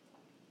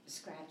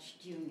Scratch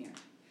Junior?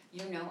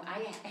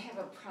 I have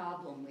a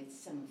problem with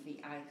some of the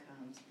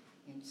icons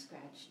in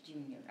Scratch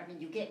Junior. I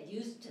mean, you get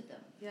used to them.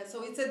 Yeah,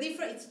 so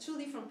it's two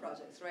different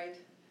projects, right?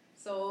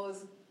 So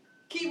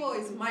Kibo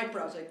is my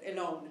project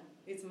alone.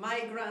 It's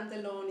my grant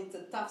alone. It's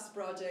a Tufts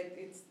project.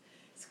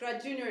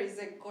 Scratch Junior is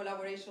a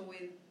collaboration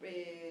with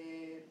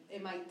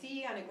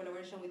MIT and a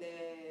collaboration with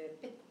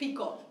the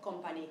Pico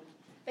company.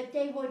 But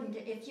they wouldn't,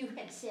 if you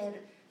had said,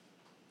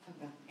 oh,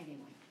 well, anyway.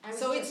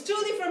 So it's two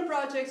different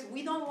projects.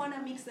 We don't want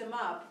to mix them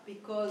up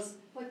because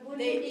but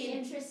wouldn't it be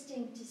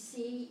interesting to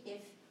see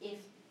if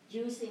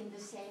using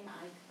the same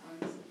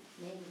icons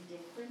made a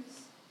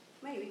difference?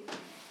 Maybe.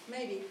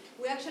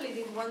 We actually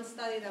did one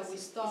study that we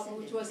stopped,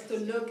 which was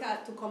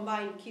to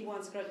combine Kibo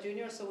and Scratch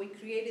Junior. So we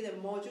created a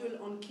module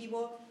on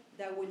Kibo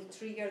that will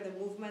trigger the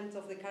movement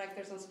of the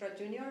characters on Scratch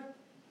Junior.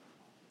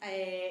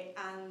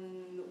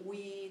 And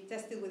we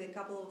tested with a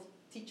couple of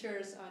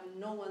teachers and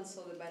no one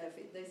saw the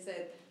benefit. They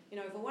said,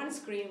 if we want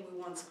screen, we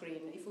want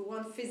screen. If we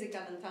want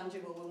physical and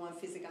tangible, we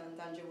want physical and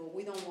tangible.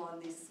 We don't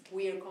want this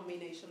weird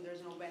combination.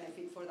 There's no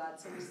benefit for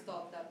that, so we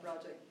stopped that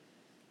project.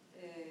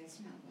 It's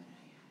not what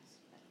I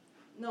asked. But.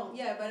 No,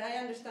 yeah, but I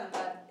understand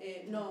that.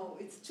 No,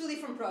 it's two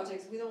different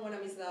projects. We don't want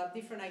to mix up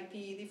different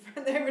IP,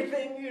 different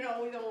everything. We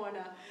don't want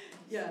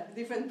to,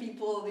 different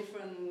people,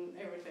 different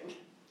everything.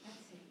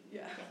 That's it.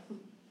 Yeah.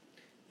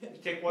 You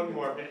take one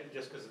more bit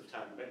just because of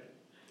time, but.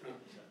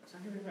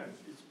 Thank you very much.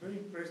 It's very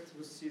impressive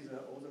to see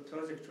all the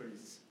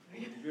trajectories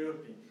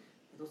developing,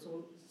 but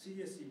also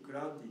seriously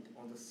grounded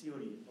on the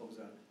theory of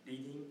the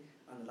reading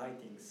and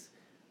writings,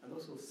 and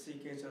also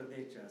sequential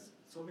natures.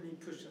 So many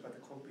push about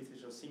the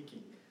computational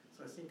thinking.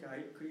 So I think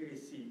I clearly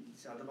see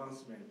this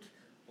advancement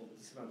of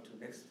this one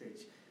to next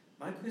stage.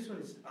 My question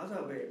is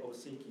other way of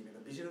thinking,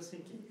 like visual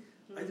thinking.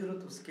 I do a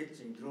lot of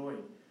sketching,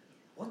 drawing.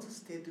 What's the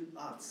state of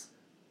arts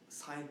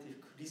scientific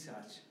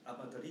research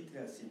about the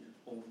literacy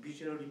of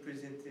visual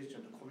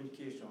representation and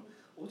communication?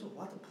 Also,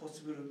 what are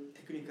possible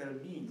technical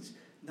means,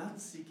 not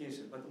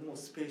sequential, but more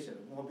spatial,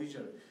 more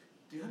visual?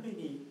 Do you have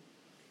any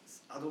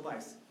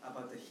advice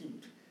about the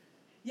hint?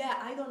 Yeah,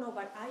 I don't know,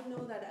 but I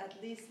know that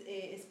at least,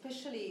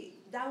 especially,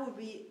 that would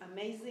be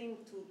amazing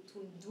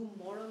to do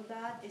more on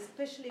that,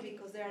 especially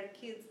because there are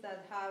kids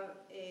that have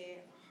a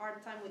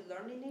hard time with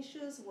learning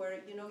issues where,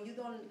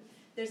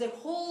 there's a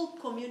whole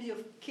community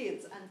of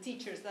kids and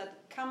teachers that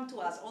come to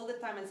us all the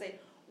time and say,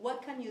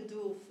 what can you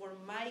do for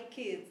my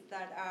kids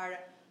that are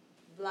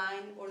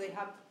blind or they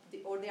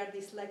are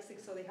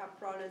dyslexic, so they have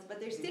problems, but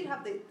they still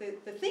have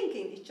the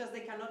thinking, it's just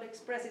they cannot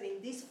express it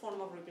in this form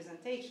of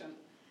representation.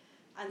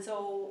 And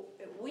so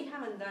we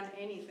haven't done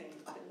anything.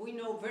 We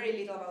know very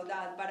little about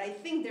that, but I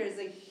think there's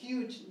a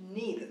huge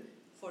need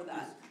for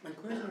that. Yes. My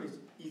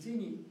question is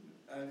any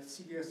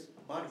serious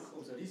bulk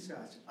of the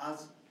research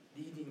as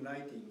reading,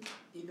 writing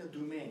in the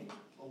domain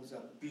of the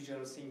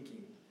visual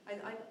thinking?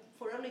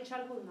 For early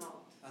childhood, no.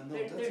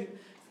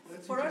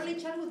 That's for early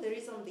childhood, there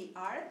is on the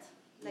art,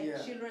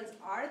 like children's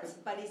art,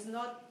 but it's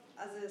not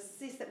as a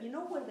system. You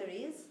know what there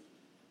is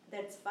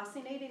that's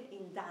fascinating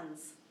in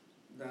dance?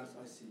 Dance,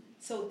 I see.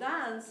 So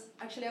dance,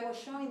 actually I was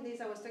showing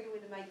this, I was talking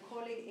with my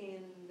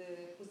colleague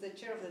who's the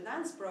chair of the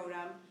dance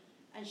program,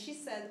 and she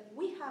said,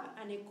 we have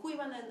an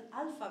equivalent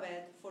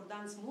alphabet for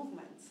dance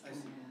movements. I see.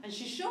 And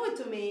she showed it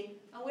to me,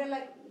 and we're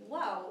like,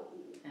 wow,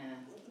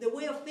 the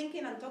way of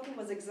thinking and talking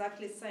was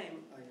exactly the same.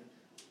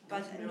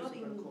 But That's not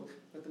musical in- code.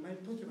 But when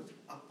talking about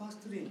upper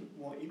string,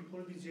 more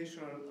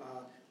improvisational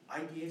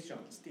ideation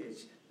stage,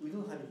 we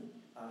don't have any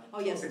Oh,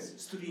 yes.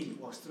 process, string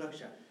or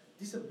structure.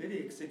 This is a very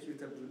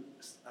executable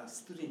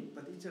string,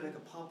 but it's like a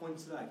PowerPoint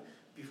slide.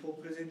 Before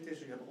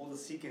presentation, you have all the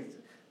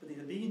sequences. But in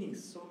the beginning,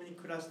 so many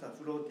clusters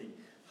floating,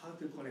 how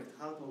to connect,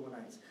 how to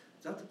organize.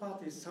 That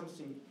part is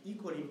something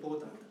equally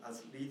important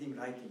as reading,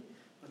 writing.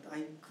 But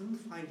I couldn't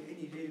find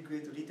any really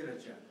great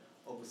literature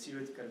of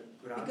theoretical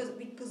grammar.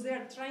 Because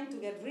they're trying to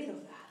get rid of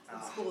that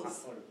in schools.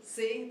 Sorry.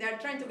 See, they're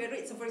trying to get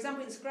rid. So, for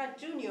example, in Scratch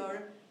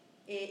Junior,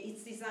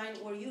 it's designed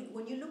where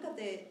when you look at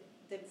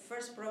the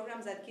first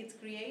programs that kids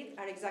create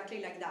are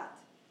exactly like that.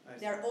 I see.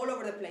 They're all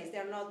over the place.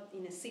 They're not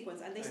in a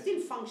sequence, and they I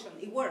still function.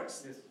 It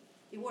works. Yes.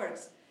 It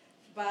works.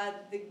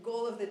 But the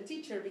goal of the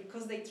teacher,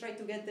 because they try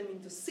to get them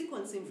into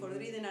sequencing for Mhm.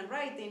 reading and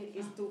writing,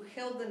 is to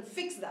help them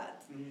fix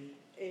that.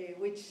 Mhm.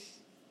 Which,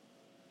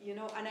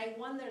 and I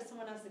wonder,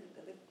 someone asked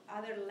the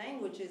other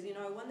languages,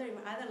 I wonder if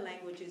other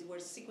languages where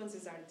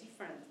sequences are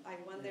different, I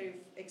wonder if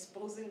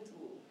exposing to,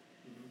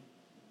 Mhm.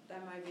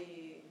 that might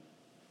be,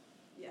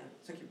 yeah.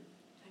 Thank you.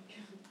 Thank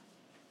you.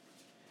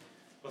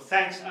 Well,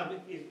 thanks.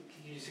 Can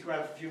you stick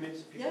around for a few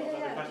minutes?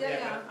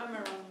 Yeah, I'm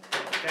around.